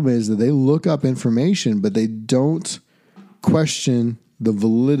problem is that they look up information, but they don't question the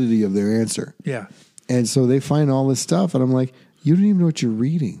validity of their answer. Yeah. And so they find all this stuff, and I'm like, you don't even know what you're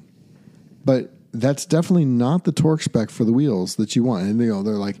reading. But that's definitely not the torque spec for the wheels that you want. And they're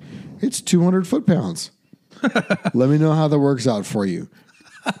like, it's 200 foot-pounds. Let me know how that works out for you.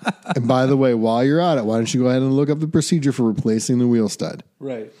 And by the way, while you're at it, why don't you go ahead and look up the procedure for replacing the wheel stud?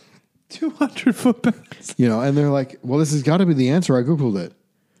 Right. 200 foot pounds. And they're like, well, this has got to be the answer. I Googled it.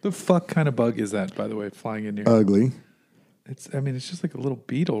 The fuck kind of bug is that, by the way, flying in here? Ugly. It's just like a little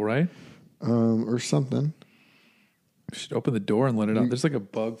beetle, right? Or something. I should open the door and let it out. There's like a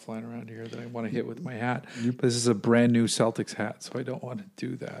bug flying around here that I want to hit with my hat. But this is a brand new Celtics hat, so I don't want to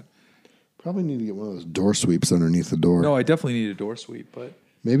do that. Probably need to get one of those door sweeps underneath the door. No, I definitely need a door sweep, but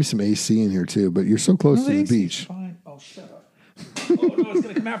Maybe some AC in here too, but you're so close to the beach. Fine. Oh, shut up. Oh, no, it's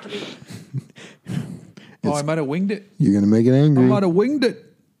going to come after me. Oh, I might have winged it. You're going to make it angry. I might have winged it.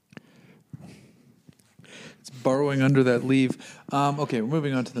 It's burrowing under that leaf. Okay, we're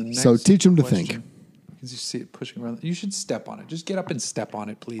moving on to the next. So teach them to question. think. You see it pushing around. You should step on it. Just get up and step on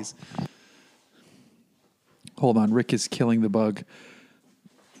it, please. Hold on. Rick is killing the bug.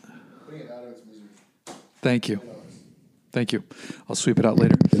 Thank you. Thank you. I'll sweep it out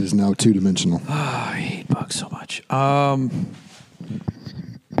later. It is now 2-dimensional. I hate bugs so much.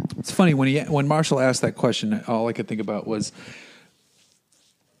 It's funny when Marshall asked that question, all I could think about was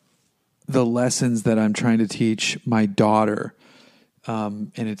the lessons that I'm trying to teach my daughter.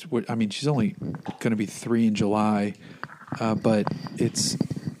 And she's only going to be 3 in July, but you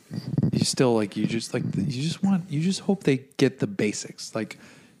just hope they get the basics. Like,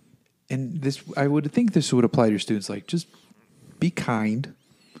 and this, I would think this would apply to your students. Like, just be kind,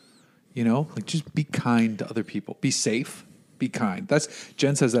 just be kind to other people. Be safe, be kind.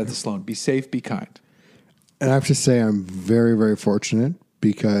 Jen says that to Sloan. Be safe, be kind. And I have to say, I'm very, very fortunate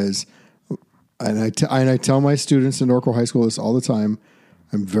because, and I tell my students in Norco High School this all the time.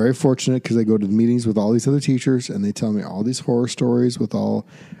 I'm very fortunate because I go to the meetings with all these other teachers and they tell me all these horror stories and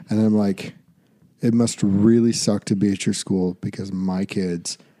I'm like, it must really suck to be at your school because my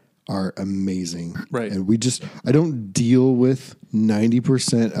kids are amazing. Right. And I don't deal with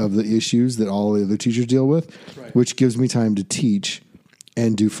 90% of the issues that all the other teachers deal with, right, which gives me time to teach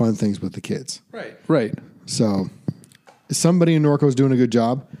and do fun things with the kids. Right. Right. So somebody in Norco is doing a good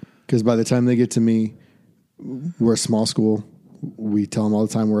job because by the time they get to me, we're a small school. We tell them all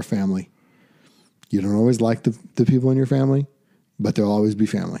the time we're a family. You don't always like the people in your family, but they'll always be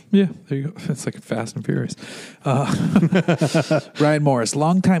family. Yeah, there you go. It's like Fast and Furious. Ryan Morris,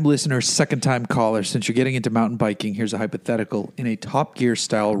 longtime listener, second-time caller. Since you're getting into mountain biking, here's a hypothetical. In a Top Gear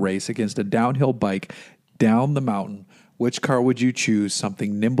style race against a downhill bike down the mountain, which car would you choose?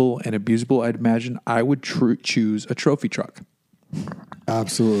 Something nimble and abusable? I'd imagine I would choose a trophy truck.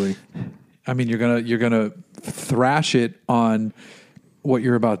 Absolutely. I mean, you're gonna thrash it on what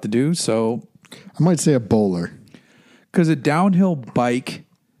you're about to do. So I might say a bowler. Because a downhill bike,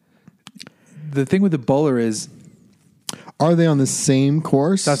 the thing with the bowler is, are they on the same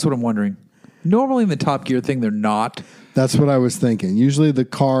course? That's what I'm wondering. Normally in the Top Gear thing, they're not. That's what I was thinking. Usually the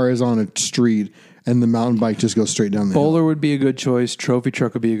car is on a street and the mountain bike just goes straight down the Bowler hill. would be a good choice. Trophy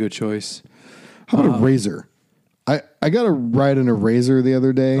truck would be a good choice. How about a Razor? I got a ride in a Razor the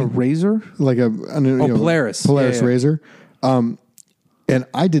other day. A Razor? Like Polaris. Polaris Yeah. Razor. And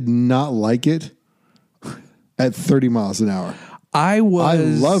I did not like it at 30 miles an hour. I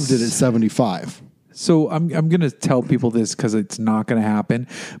loved it at 75. So I'm going to tell people this because it's not going to happen.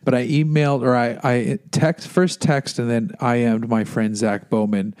 But I emailed or I text and then IM'd my friend Zach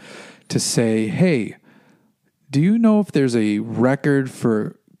Bowman to say, hey, do you know if there's a record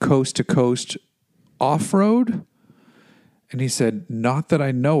for coast to coast off-road? And he said, not that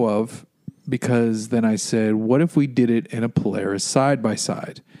I know of, because then I said, what if we did it in a Polaris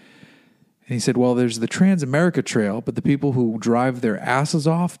side-by-side? And he said, well, there's the Trans-America Trail, but the people who drive their asses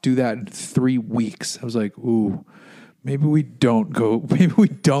off do that in 3 weeks. I was like, ooh, maybe we don't go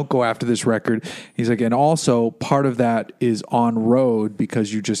after this record. He's like, and also part of that is on road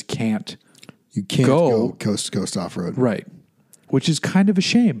because you just can't. You can't go coast to coast off-road. Right. Which is kind of a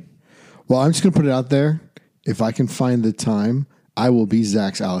shame. Well, I'm just going to put it out there. If I can find the time, I will be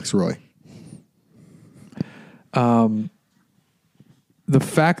Zach's Alex Roy. The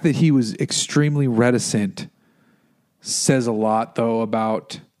fact that he was extremely reticent says a lot, though,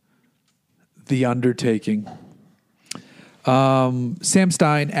 about the undertaking. Sam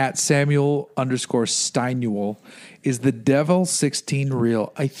Stein at Samuel_Steinuel. Is the Devil 16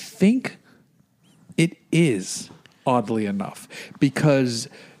 real? I think it is, oddly enough, because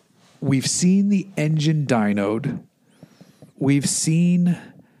we've seen the engine dynoed. We've seen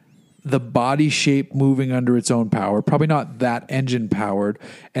the body shape moving under its own power, probably not that engine powered.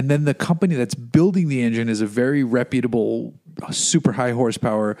 And then the company that's building the engine is a very reputable, super high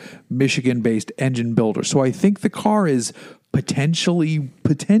horsepower, Michigan-based engine builder. So I think the car is potentially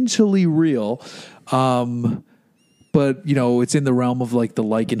real. But, it's in the realm of like the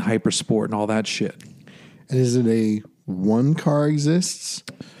Lykan Hypersport and all that shit. And is it a one car exists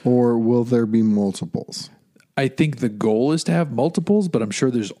or will there be multiples? I think the goal is to have multiples, but I'm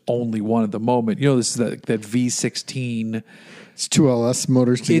sure there's only one at the moment. You know, this is that V16. It's two LS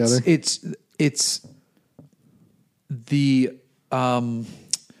motors together. It's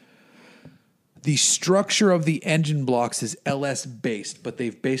the structure of the engine blocks is LS based, but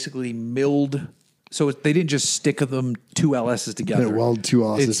they've basically milled. So they didn't just stick them two LSs together. They weld two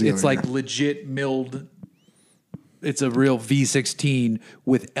LSs together. It's like legit milled. It's a real V16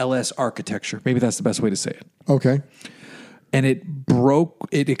 with LS architecture. Maybe that's the best way to say it. Okay. And it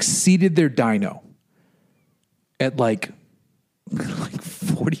exceeded their dyno at like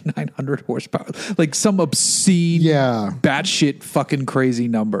 4,900 horsepower, like some obscene, batshit fucking crazy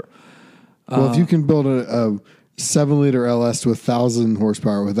number. Well, if you can build a 7-liter LS to 1,000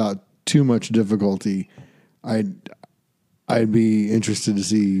 horsepower without too much difficulty, I'd be interested to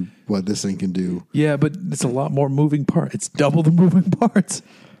see what this thing can do. Yeah, but it's a lot more moving parts. It's double the moving parts.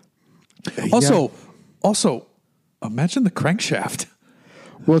 Also, imagine the crankshaft.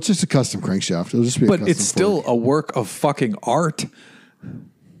 Well, it's just a custom crankshaft. It'll just be but it's still a work of fucking art.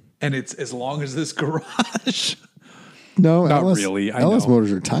 And it's as long as this garage. No, not really. LS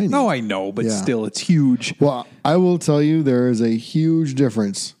motors are tiny. No, I know, but still, it's huge. Well, I will tell you, there is a huge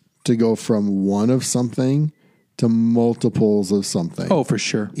difference to go from one of something to multiples of something. Oh, for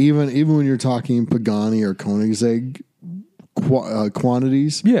sure. Even when you're talking Pagani or Koenigsegg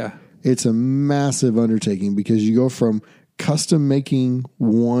quantities, it's a massive undertaking because you go from custom making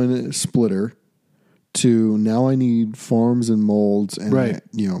one splitter to now I need forms and molds, and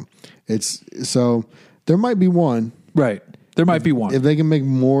it's so there might be one. Right. There might be one. If they can make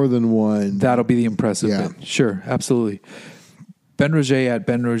more than one, that'll be the impressive bit. Sure, absolutely. Ben Roger,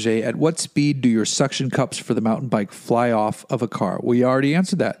 at what speed do your suction cups for the mountain bike fly off of a car? We already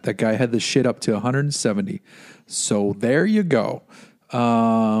answered that. That guy had the shit up to 170. So there you go.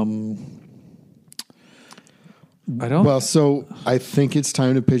 So I think it's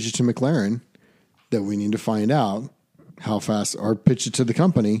time to pitch it to McLaren that we need to find out how fast, or pitch it to the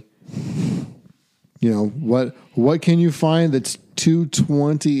company. You know, what can you find that's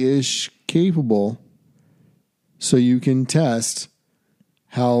 220-ish capable so you can test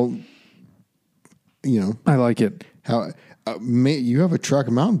how, I like it. How you have a Trek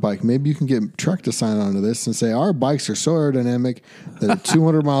mountain bike. Maybe you can get Trek to sign on to this and say, our bikes are so aerodynamic that at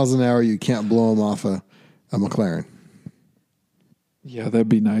 200 miles an hour, you can't blow them off a McLaren. Yeah, that'd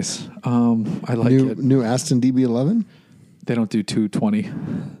be nice. I like it. New Aston DB11? They don't do 220.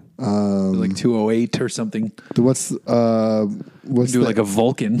 Like 208 or something. What's do like a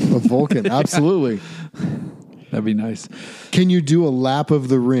Vulcan? A Vulcan, absolutely. That'd be nice. Can you do a lap of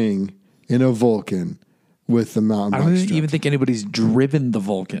the ring in a Vulcan with the mountain bike? I don't even think anybody's driven the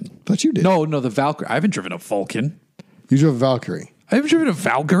Vulcan. Thought you did. No, the Valkyrie. I haven't driven a Vulcan. You drove a Valkyrie. I haven't driven a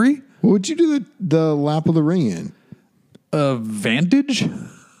Valkyrie. What would you do the lap of the ring in? A Vantage?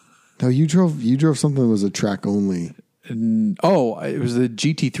 No, you drove something that was a track only. It was the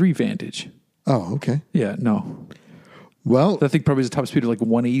GT3 Vantage. Oh, okay. Yeah, no. Well, that thing probably has a top speed of like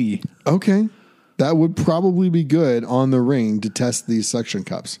 180. Okay. That would probably be good on the ring to test these suction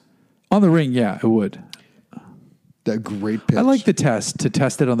cups. On the ring, yeah, it would. That great pitch. I like to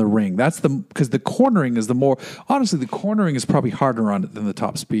test it on the ring. Because the cornering is the cornering is probably harder on it than the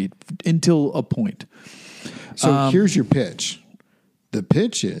top speed until a point. So here's your pitch. The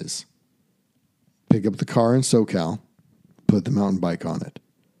pitch is pick up the car in SoCal, put the mountain bike on it,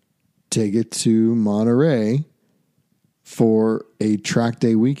 take it to Monterey for a track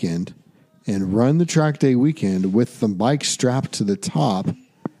day weekend, and run the track day weekend with the bike strapped to the top,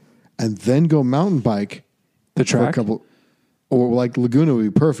 and then go mountain bike the track. For a couple, or like Laguna would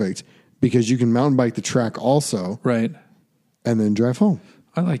be perfect because you can mountain bike the track also, right? And then drive home.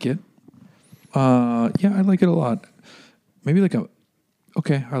 I like it. Yeah, I like it a lot. Maybe I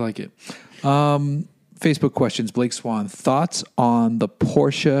like it. Facebook questions. Blake Swan, thoughts on the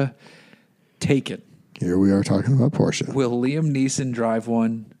Porsche Taycan? Here we are talking about Porsche. Will Liam Neeson drive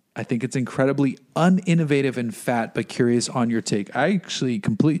one? I think it's incredibly uninnovative and fat, but curious on your take. I actually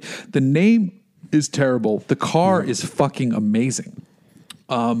the name is terrible. The car is fucking amazing.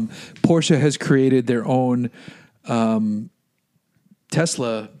 Porsche has created their own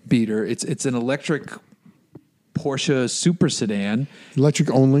Tesla beater. It's an electric Porsche super sedan. Electric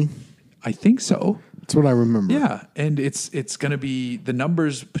only? I think so. That's what I remember. Yeah, and it's going to be, the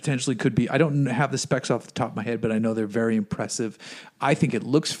numbers potentially could be, I don't have the specs off the top of my head, but I know they're very impressive. I think it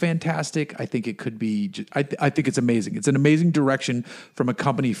looks fantastic. I think it could be, I think it's amazing. It's an amazing direction from a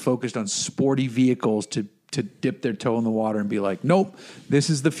company focused on sporty vehicles to dip their toe in the water and be like, nope, this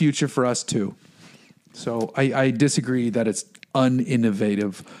is the future for us too. So I disagree that it's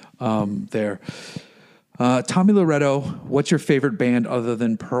uninnovative there. Tommy Loretto, what's your favorite band other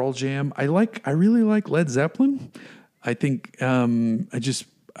than Pearl Jam? I really like Led Zeppelin. I think I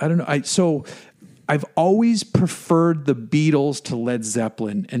don't know. So I've always preferred the Beatles to Led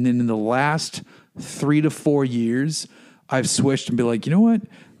Zeppelin, and then in the last 3 to 4 years, I've switched and be like, you know what?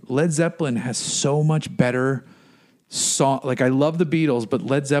 Led Zeppelin has so much better song. Like I love the Beatles, but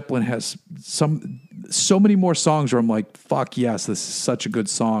Led Zeppelin has so many more songs where I'm like, fuck yes, this is such a good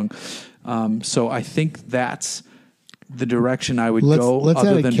song. So I think that's the direction I would go. Let's other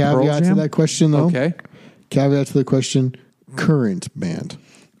add a than Pearl caveat to Jam. that question, though. Okay. Caveat to the question: current band.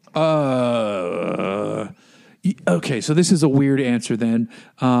 Okay, so this is a weird answer then.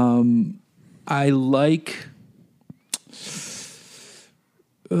 I like.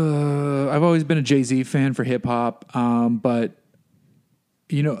 I've always been a Jay-Z fan for hip hop, but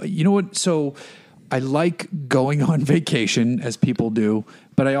you know what? So I like going on vacation, as people do,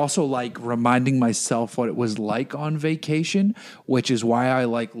 but I also like reminding myself what it was like on vacation, which is why I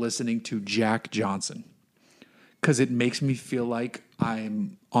like listening to Jack Johnson, because it makes me feel like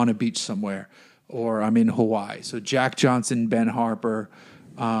I'm on a beach somewhere or I'm in Hawaii. So Jack Johnson, Ben Harper.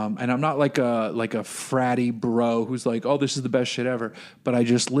 And I'm not like a fratty bro who's like, oh, this is the best shit ever. But I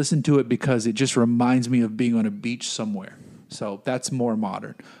just listen to it because it just reminds me of being on a beach somewhere. So that's more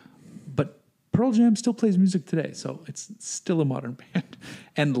modern. But Pearl Jam still plays music today, so it's still a modern band.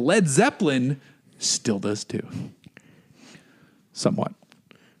 And Led Zeppelin still does too. Somewhat.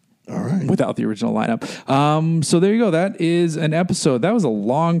 All right. Without the original lineup. So there you go. That is an episode. That was a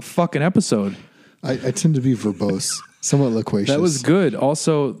long fucking episode. I tend to be verbose. Somewhat loquacious. That was good.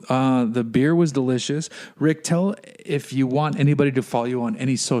 Also, the beer was delicious. Rick, tell if you want anybody to follow you on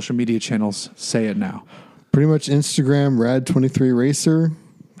any social media channels, say it now. Pretty much Instagram, Rad23Racer.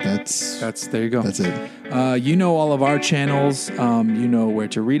 That's there you go. That's it. You know all of our channels. You know where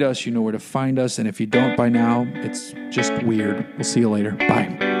to read us. You know where to find us. And if you don't by now, it's just weird. We'll see you later.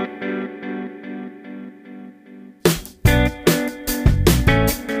 Bye.